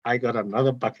I got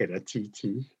another bucket of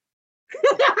TT.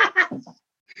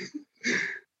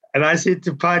 And I said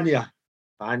to Pania,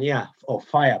 or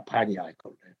Fire, Pania, I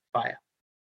call it, Fire.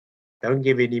 Don't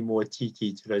give any more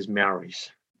TT to those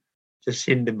Maoris. Just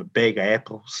send them a bag of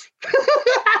apples.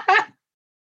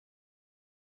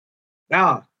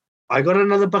 Now, I got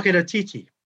another bucket of TT.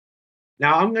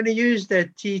 Now, I'm going to use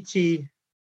that TT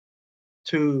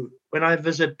to, when I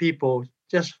visit people,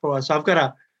 just for us. I've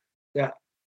got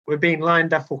we're being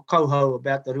lined up for Kauhau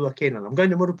about the Ruakena. I'm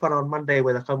going to Murupara on Monday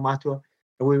with a Kaumatua,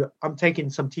 and I'm taking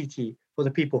some TT for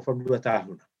the people from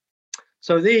Ruatahuna.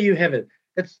 So there you have it.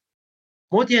 It's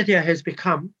Motiatia has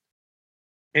become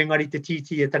engari te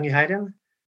titi e tangi haere,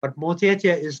 but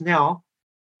Motiatia is now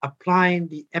applying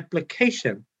the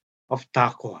application of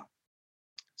tākoa.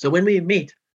 So when we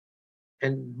meet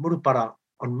in Murupara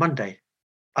on Monday,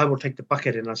 I will take the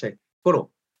bucket and I say, Koro,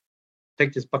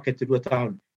 take this bucket to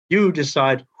Ruataun. You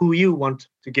decide who you want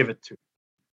to give it to.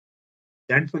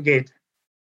 Don't forget,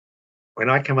 when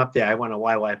I come up there, I want a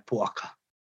waiwai puaka.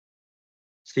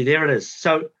 See, there it is.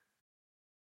 So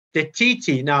the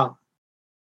titi, now,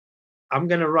 I'm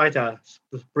going to write a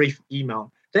brief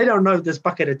email. They don't know this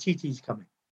bucket of titi is coming.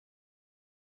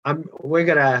 We're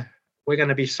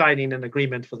gonna be signing an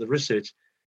agreement for the research,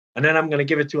 and then I'm going to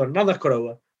give it to another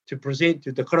koroa to present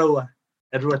to the koroa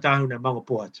at Ruatahuna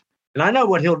Mangapuat. And I know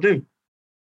what he'll do.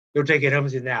 He'll take it home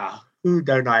and say, now, who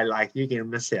don't I like? You can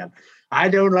miss out. I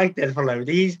don't like that fellow.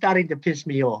 He's starting to piss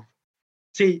me off.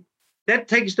 See, that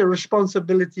takes the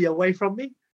responsibility away from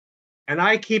me, and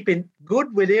I keep in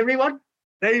good with everyone.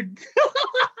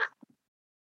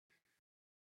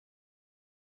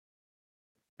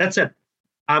 That's it.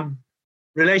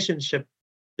 Relationship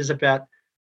is about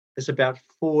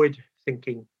forward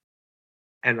thinking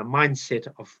and a mindset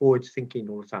of forward thinking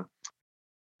all the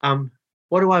time.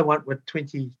 What do I want with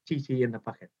 20 TT in the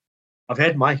bucket? I've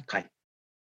had my kai.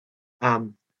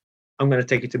 I'm going to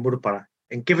take it to Murupara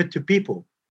and give it to people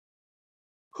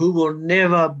who will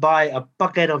never buy a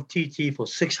bucket of TT for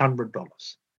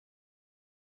 $600.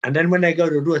 And then when they go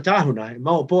to Ruatahuna and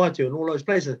Mauapoatu and all those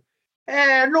places,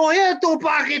 no, here to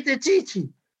bucket the TT.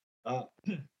 Now,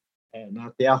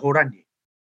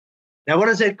 what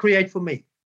does that create for me?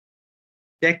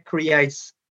 That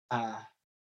creates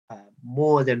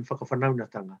more than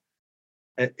whakawhanaunatanga.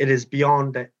 It is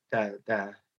beyond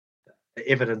the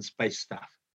evidence-based stuff.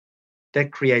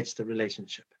 That creates the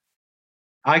relationship.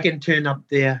 I can turn up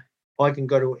there, or I can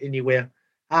go to anywhere.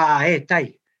 Hey,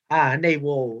 tai. Nei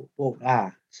wo.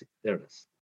 There it is.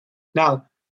 Now,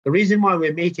 the reason why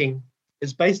we're meeting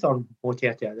is based on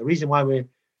Motiatia. The reason why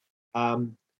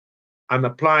I'm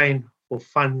applying for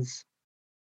funds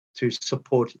to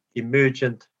support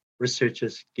emergent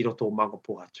researchers ki roto o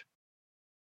Mangapuatu.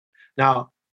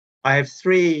 Now, I have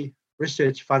 3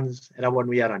 research funds at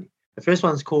Awanuiarani. The first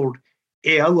one is called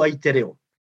E Au Ai Te Reo.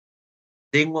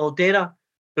 Te Ingoa o Tērā,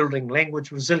 building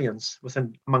language resilience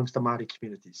amongst the Māori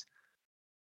communities.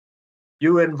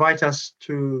 You invite us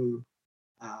to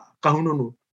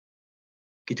kahununu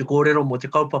ki te kōrero mo te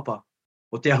kaupapa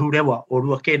o te ahurewa o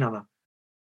Ruakenana.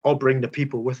 I'll bring the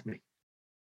people with me.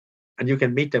 And you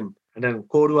can meet them. And then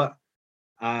kōrua,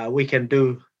 we can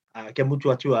do kia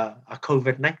mutu atu a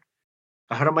COVID nei.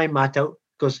 Ka haramai mātou,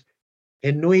 because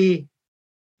he nui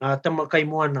tama kai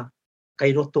moana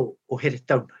kai roto o here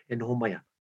tauna e noho mai ana.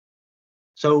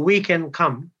 So we can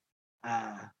come,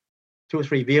 2 or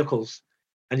 3 vehicles,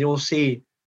 and you'll see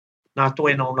nā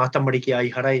toena o nā tamariki ai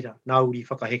hareira, nā uri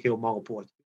whakaheke o Mangapuatu.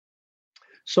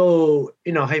 So,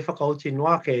 hei whakaoti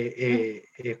noa e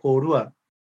kōrua,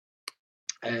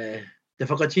 te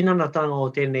whakatinanatanga o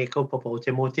tēnei kaupapa o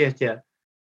te Motiatia,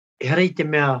 e harei te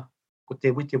mea ko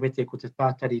te wete ko te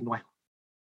tātari noa.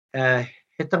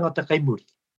 He tangata kai muri.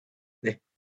 Ne?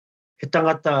 He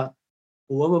tangata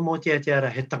ko aua Motiatia ara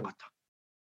he tangata.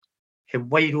 He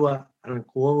wairua ana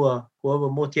ko aua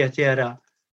Motiatia ara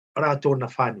rātou na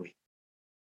whānui.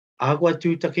 Ahua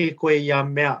tūtake koe ia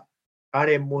mea,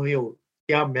 are mohi o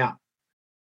ia mea.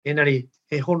 Enari,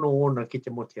 he hono ona ki te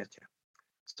Motiatia.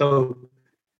 So,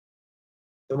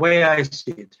 the way I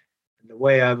see it, and the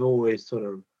way I've always sort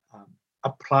of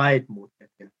applied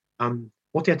Motiatia,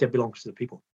 Motiatia belongs to the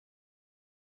people.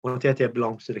 Motiatia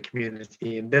belongs to the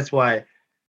community, and that's why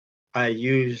I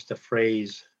use the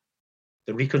phrase,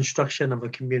 the reconstruction of a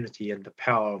community and the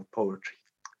power of poetry.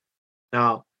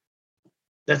 Now,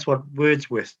 that's what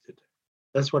Wordsworth did.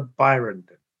 That's what Byron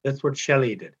did. That's what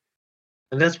Shelley did.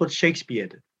 And that's what Shakespeare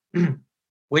did.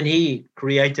 When he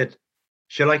created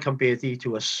Shall I Compare Thee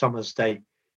to a Summer's Day,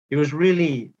 he was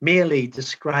really merely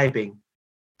describing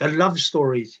the love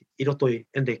stories i roto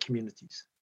in their communities.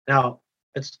 Now,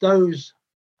 it's those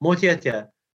Motiatia.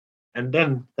 And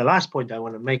then the last point I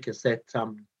want to make is that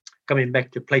coming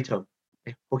back to Plato,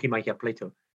 hoki mai kia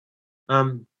Plato,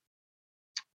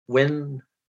 when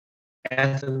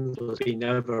Athens was being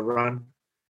overrun,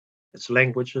 its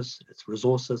languages, its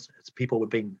resources, its people were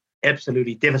being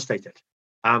absolutely devastated.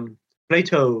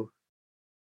 Plato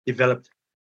developed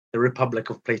the Republic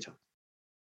of Plato.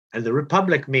 And the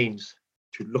Republic means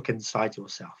to look inside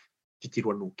yourself.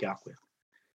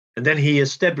 And then he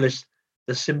established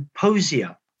the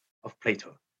Symposia of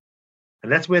Plato.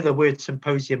 And that's where the word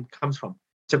symposium comes from.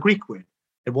 It's a Greek word.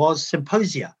 It was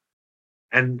symposia.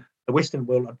 And the Western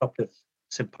World Adoptive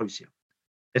Symposium.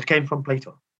 It came from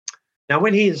Plato. Now,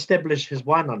 when he established his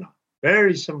wānanga,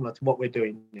 very similar to what we're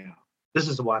doing now, this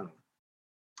is the wānanga.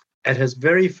 At his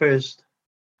very first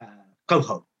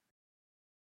kauhau,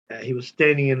 he was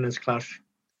standing in his class,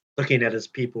 looking at his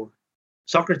people.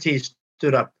 Socrates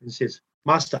stood up and says,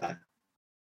 Master,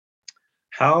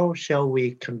 how shall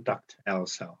we conduct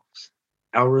ourselves?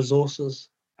 Our resources,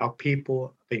 our people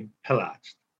are being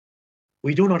pillaged.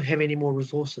 We do not have any more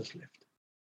resources left.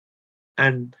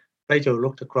 And Plato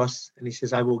looked across and he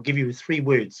says, I will give you 3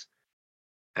 words.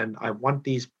 And I want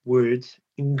these words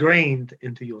ingrained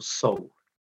into your soul.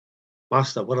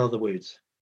 Master, what are the words?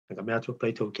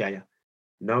 Plato kia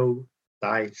know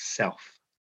thyself.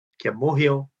 Kia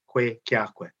mohio koe kia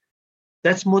koe.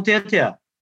 That's moteatea.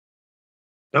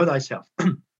 Know thyself.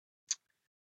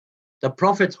 The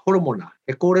prophet Horomona,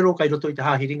 he kōrero kai roto I te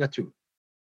hahiringa tū.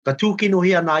 Ka tūkino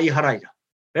hia nā I haraira.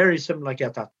 Very similar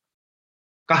kia tātou.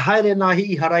 Ka haere nā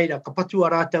hi I haraira, ka patu a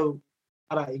rātau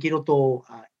ara I ki roto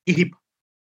ihipa.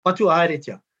 Patu a haere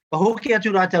tia. Ka hoki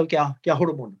atu rātau kia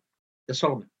Horomona, kia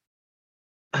Solomon.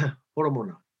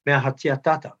 Horomona, mea hatia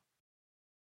tātau.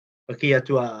 Ka ki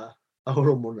atu a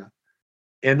Horomona.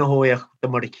 E noho e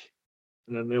tamariki.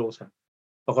 Nā ne osa.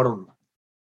 Whakarongo.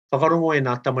 Whakarongo e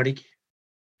nā tamariki.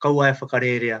 Kaua e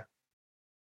whakarerea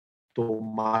tō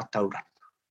mātauranga.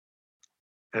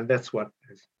 And that's what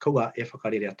is kaua e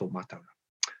whakarerea tō mātauranga.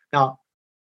 Now,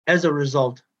 as a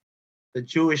result, the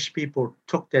Jewish people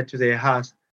took that to their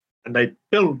hearts and they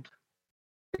built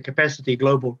the capacity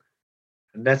global,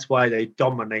 and that's why they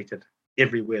dominated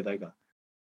everywhere they go.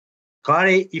 Kare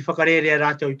I whakarerea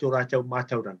rātou I tō rātou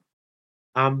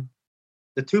mātauranga.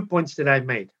 The 2 points that I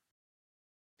made,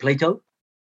 Plato,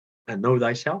 and know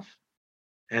thyself,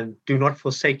 and do not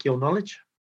forsake your knowledge,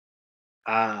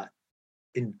 are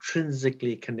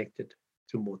intrinsically connected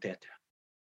to moteatea.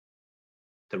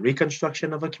 The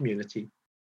reconstruction of a community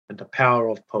and the power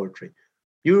of poetry.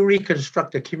 You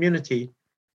reconstruct a community,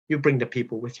 you bring the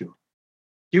people with you.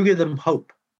 You give them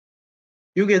hope.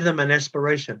 You give them an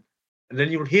aspiration. And then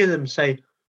you'll hear them say,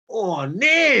 oh,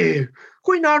 ne,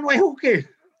 koe nā noi hoke.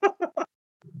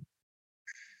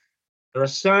 There are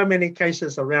so many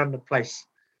cases around the place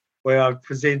where I've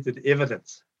presented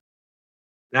evidence.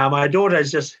 Now, my daughter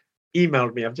has just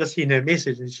emailed me. I've just seen her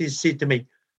message, and she said to me,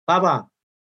 Baba,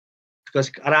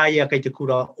 because araia kei te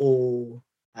kura o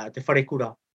te whare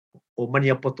kura o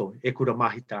Maniapoto, e kura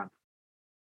mahi tāna.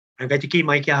 And kei te ki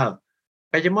mai kia hau.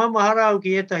 Kei te mamaharau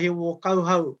ki etahi o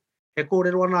kauhau, he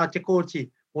kōrero ana te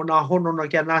kōti o nā honona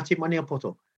kia Ngāti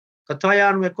Maniapoto. Ka tai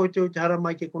anu e koutou te hara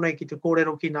mai ke konei ki te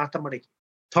kōrero ki Ngā Tamariki.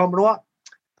 Tāmaroa,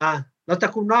 nā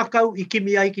taku nā kau I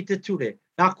kimi ai ki te ture.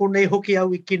 Nā konei hoki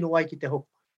au I kino ai ki te hoko.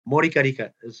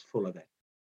 Morikarika is full of that.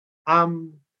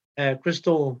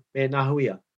 Crystal me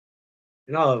Nahuia.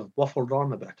 You know, I've waffled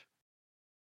on a bit.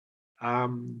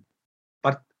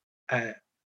 But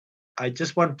I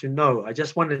just wanted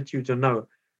you to know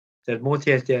that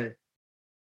moteatea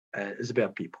is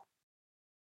about people.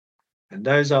 And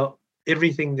those are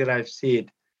everything that I've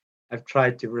said. I've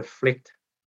tried to reflect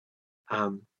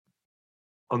on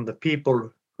the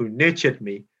people who nurtured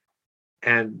me,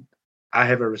 and I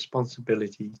have a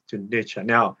responsibility to nurture.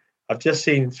 Now, I've just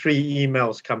seen 3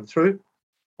 emails come through.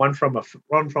 One from a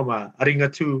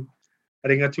Aringatu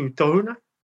Tohuna,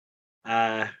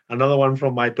 another one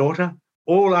from my daughter,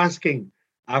 all asking,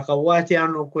 Aka wā te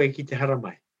ano koe ki te hara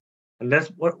mai. And that's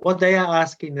what they are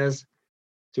asking is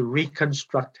to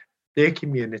reconstruct their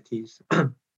communities.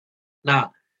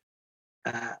 Now,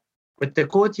 with the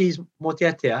kōtis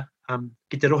moteatea,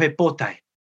 ki te rohe pōtai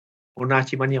o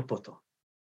Ngāti Maniapoto.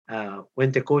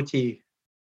 When the kōti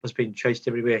was being chased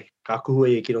everywhere, ka kuhua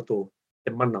e ki roto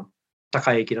te mana,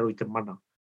 taka e ki roto te mana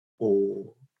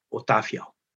o tāwhiao.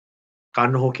 Ka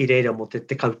noho ki reira mo te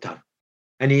kautau.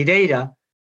 And I reira,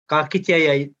 ka kite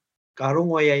ai, ka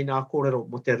rongo ai nā kōrero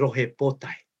mo te rohe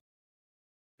pōtai.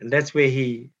 And that's where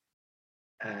he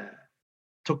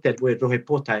took that word rohe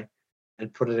pōtai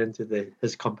and put it into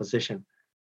his composition.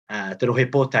 Te rohe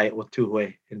pōtai o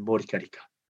Tūhoe in Morikarika.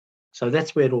 So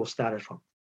that's where it all started from.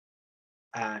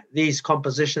 These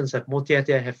compositions at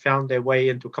moteatea have found their way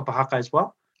into Kapahaka as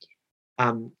well.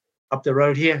 Up the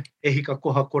road here, e hika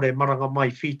koha kore maranga mai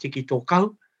whitiki tō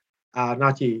kau,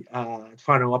 Ngāti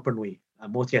whānau apanui,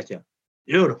 moteatea.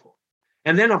 Beautiful.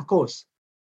 And then, of course,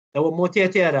 there were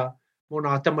moteatea ra mō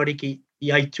nā tamariki I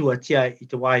aitua tia I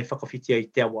te wai whakawhitia I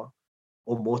te awa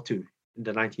o Motu in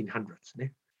the 1900s.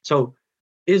 Ne? So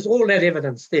there's all that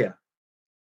evidence there.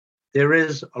 There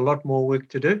is a lot more work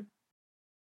to do.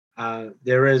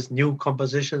 There is new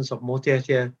compositions of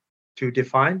moteatea to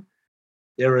define.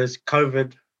 There is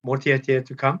COVID moteatea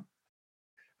to come.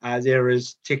 There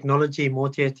is technology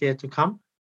motiatia to come.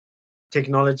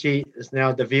 Technology is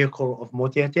now the vehicle of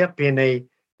motiatia. Pēnei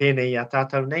ia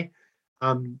tātou nei.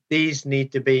 These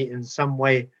need to be in some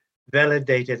way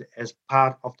validated as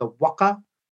part of the waka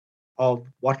of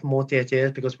what motiatia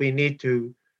is, because we need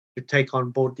to take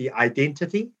on board the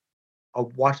identity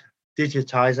of what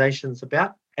digitization is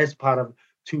about as part of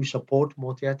to support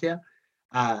motiatia.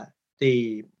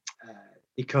 The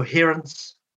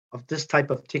coherence of this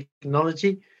type of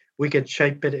technology, we could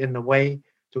shape it in a way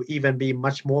to even be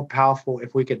much more powerful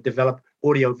if we could develop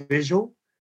audio visual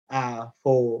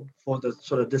for the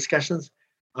sort of discussions.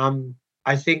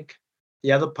 I think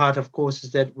the other part, of course,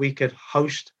 is that we could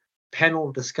host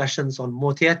panel discussions on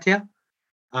motiatia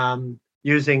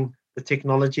using the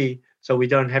technology, so we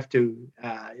don't have to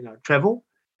travel,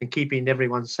 and keeping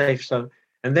everyone safe. So,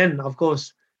 and then of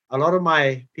course, a lot of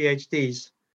my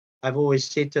PhDs, I've always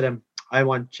said to them, I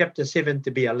want chapter 7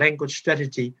 to be a language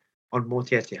strategy on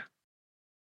motiatia.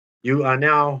 You are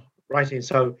now writing.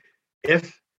 So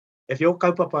if your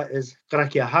kaupapa is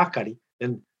karakia hakari,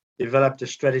 then develop the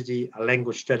strategy, a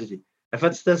language strategy. If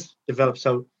it's this, develop.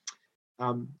 So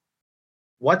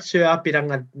what Sir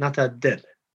Apiranga Ngata did,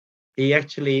 he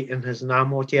actually, in his Ngā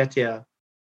Motiatia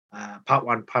part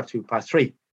 1, part 2, part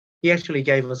 3, he actually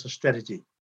gave us a strategy.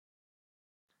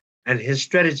 And his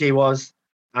strategy was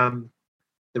the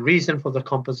reason for the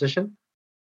composition,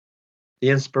 the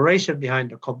inspiration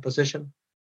behind the composition,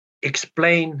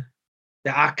 explain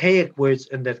the archaic words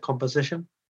in that composition,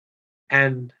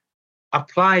 and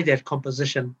apply that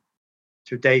composition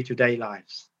to day-to-day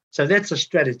lives. So that's a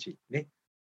strategy.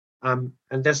 And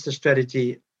that's the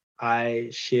strategy I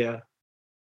share,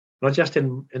 not just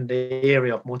in the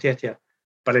area of motiatia,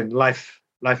 but in life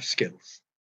skills.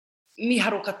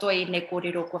 Miharo katoa I nei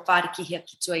kōrero kua whārikihia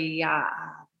ki tua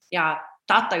ia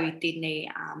tātou I tēnei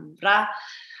rā.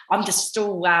 I'm just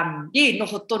still,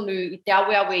 noho tonu I te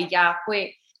awe ia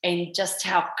koe, and just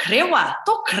how krewa,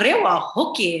 tō krewa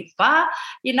hoki wha.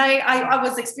 You know, I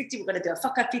was expecting we're going to do a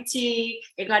whakapiti,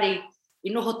 engari, I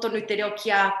noho tonu te reo ki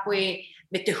a koe,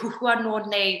 me te huhua no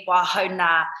nei, wā hau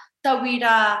nā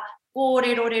tauira,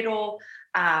 kōrero,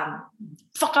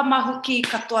 whakamahuki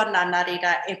katoa nā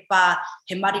reira e pā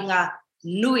he maringa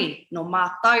nui no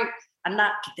mātau,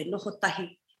 ana ki te noho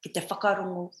tahi, ki te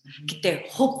whakarongo, ki te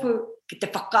hopu, ki te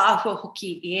whakaahua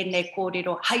hoki I ēnei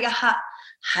kōrero, hai aha,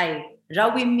 hai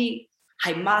rawimi,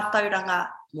 hai mātauranga,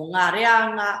 mo ngā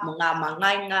reanga, mo ngā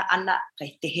mangainga, ana,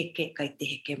 kai te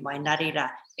heke mai nā reira,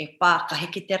 e pā, ka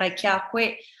heke te rai ki a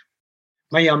koe.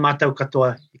 Mai a mātau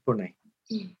katoa I konei.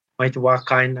 Mai te wā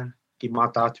kaina, ki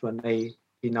mātātua nei,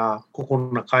 I nā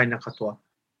kokona kaina katoa,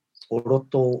 o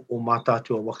roto o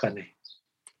mātātua waka nei.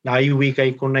 Nā iwi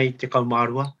kai konei te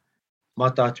kaumārua,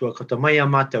 mātātua katoa. Mai a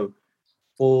mātau,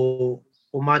 o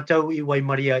mātau I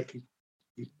Waimaria,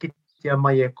 I kitea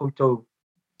mai e koutou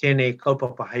tēnei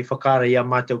kaupapa, hei whakara I a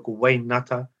mātau ko Wayne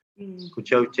Ngata, ko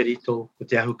Joe Terito, ko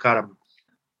Te Ahu Karama.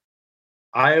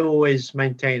 I always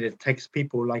maintain it takes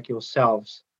people like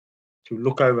yourselves to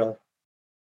look over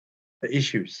the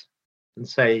issues and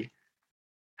say,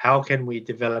 how can we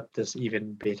develop this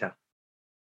even better?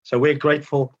 So we're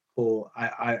grateful for,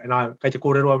 and I kai te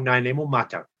kōrero au nai nei mo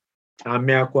mātau. Nā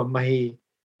mea kua mahi,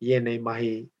 I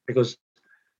mahi, because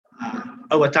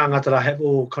aua tāngatara have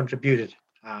all contributed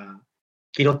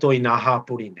ki roto I nā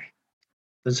hāpori nei.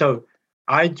 And so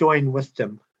I join with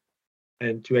them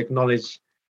and to acknowledge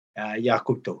ia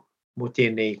koutou mo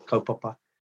tēnei kaupapa,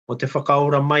 mo te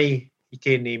whakaora mai I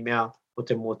tēnei mea o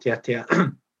te motiatia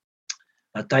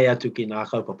tai atu ki nā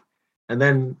kaupapa. And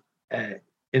then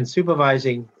in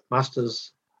supervising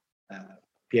masters,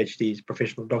 PhDs,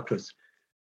 professional doctorates,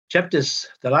 chapters,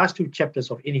 the last 2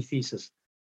 chapters of any thesis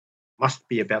must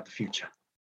be about the future.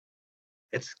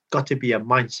 It's got to be a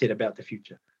mindset about the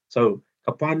future. So,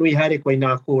 ka pānui haere koe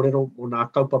nā kōrero o nā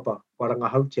kaupapa,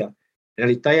 waranga hautia. Nā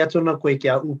li tai atuna koe ki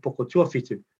a upoko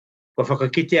tuawhitu, kua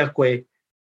whakakitea koe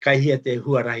kai hia te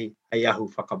huarahi ai ahu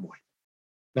whakamoe.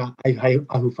 Nā ai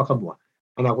ahu whakamoa.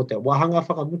 Ana ko te wahanga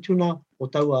whakamutuna o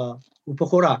taua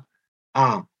upokora,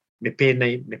 me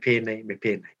pēnei.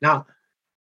 Nā,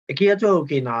 e ki atu au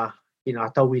ki nā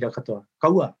tauira katoa.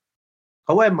 Kaua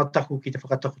e mataku ki te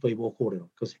whakatakuto I mō kōrero,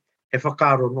 kasi he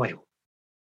whakaro noe ho.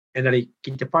 E nari,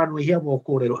 ki te pānui hia mō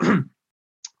kōrero,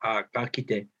 ka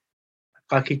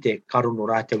kite karono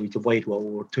rātau I te wairua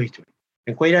o tuhitui.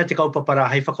 E koe rā te kaupapara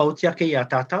hei whakautia ke I a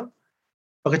tātau,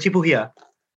 whakatipu hia,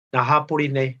 nā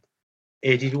hāpori nei,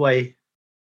 e riruai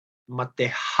ma te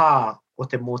hā o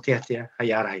te motiatia hei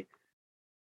ārai.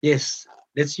 Yes,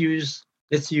 let's use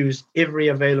every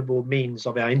available means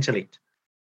of our intellect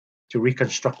to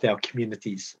reconstruct our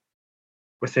communities.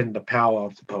 within the power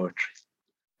of the poetry.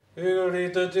 He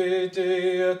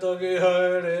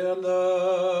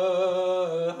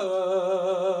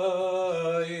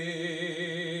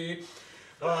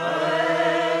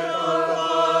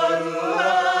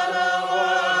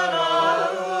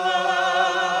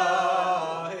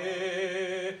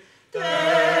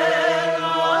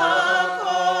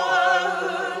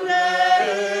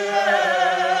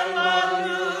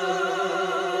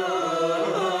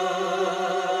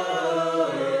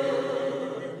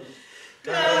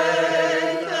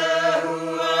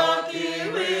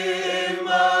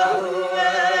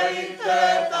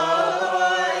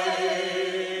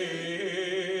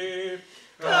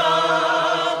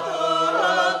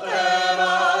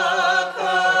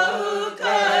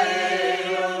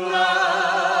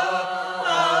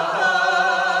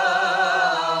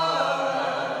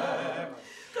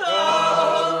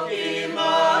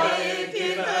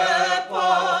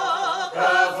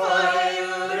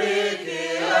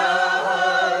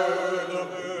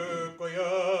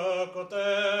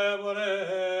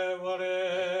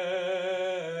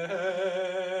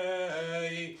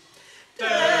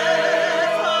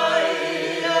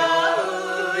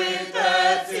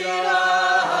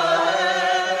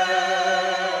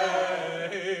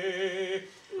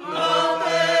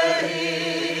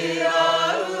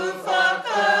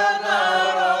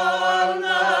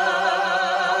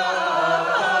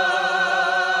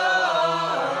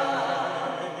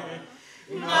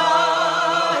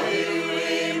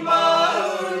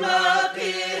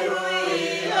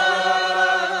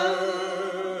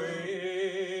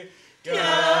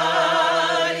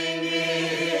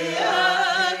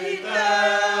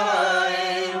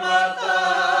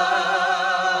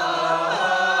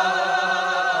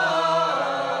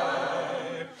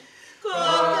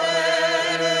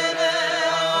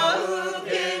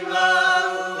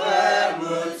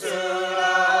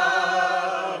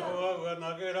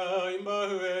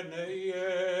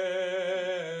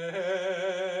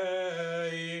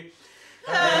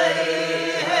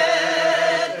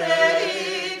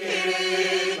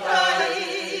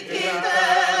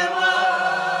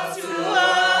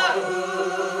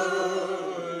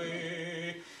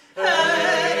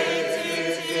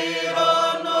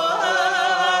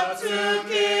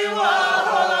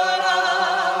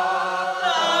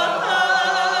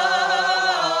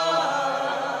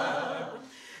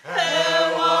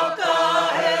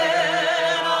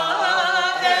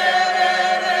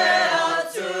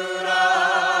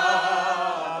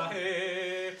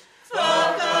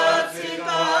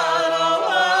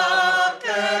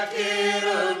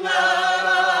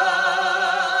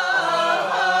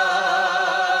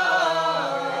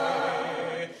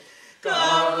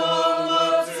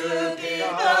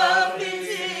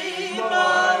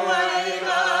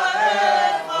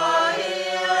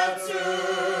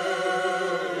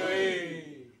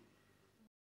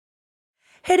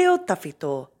Reo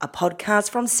Tawhito, a podcast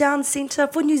from Sound Centre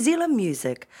for New Zealand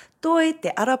Music, Toi Te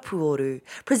Arapuoru,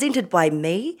 presented by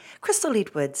me, Crystal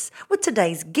Edwards, with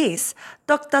today's guest,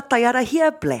 Dr.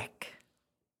 Taiarahia Black.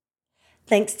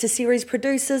 Thanks to series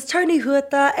producers Tony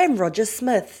Huerta and Roger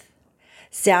Smith.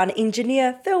 Sound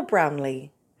engineer Phil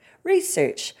Brownlee.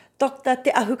 Research, Dr.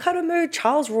 Te Ahukaramu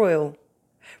Charles Royal.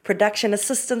 Production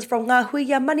assistance from Ngā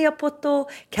Huia Maniapoto,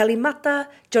 Kelly Mata,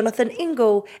 Jonathan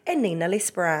Ingle and Nina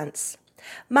L'Esperance.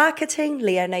 Marketing,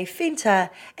 Leone Fenta,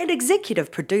 and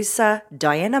executive producer,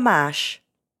 Diana Marsh.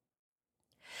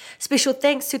 Special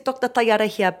thanks to Dr.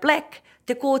 Taiarahia Black,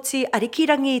 Te Kōti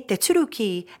Arikirangi Te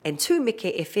Turuki, and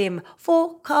Tūmeke FM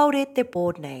for Kaore Te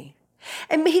Pōnei.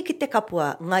 And mihi ki te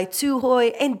kapua, Ngai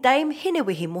Tūhoi and Dame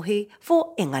Henewehi Mohi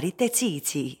for Engari Te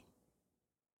Tīti.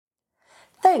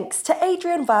 Thanks to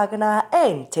Adrian Wagner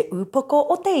and Te Upoko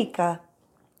o Te Ika.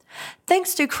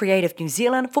 Thanks to Creative New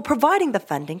Zealand for providing the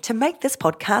funding to make this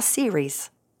podcast series.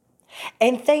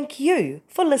 And thank you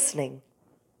for listening.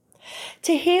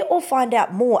 To hear or find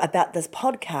out more about this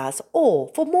podcast or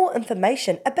for more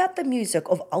information about the music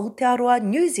of Aotearoa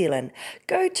New Zealand,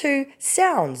 go to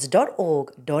sounds.org.nz.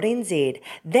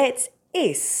 That's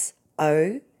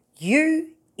SOUNZ.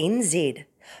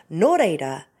 Nō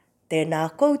reira, tēnā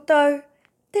koutou,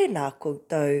 tēnā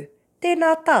koutou,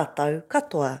 tēnā tātou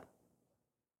katoa.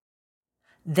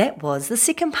 That was the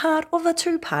second part of a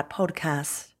two-part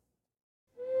podcast.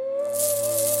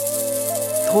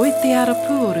 Toi Te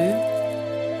Arapuoru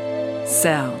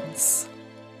Sounds.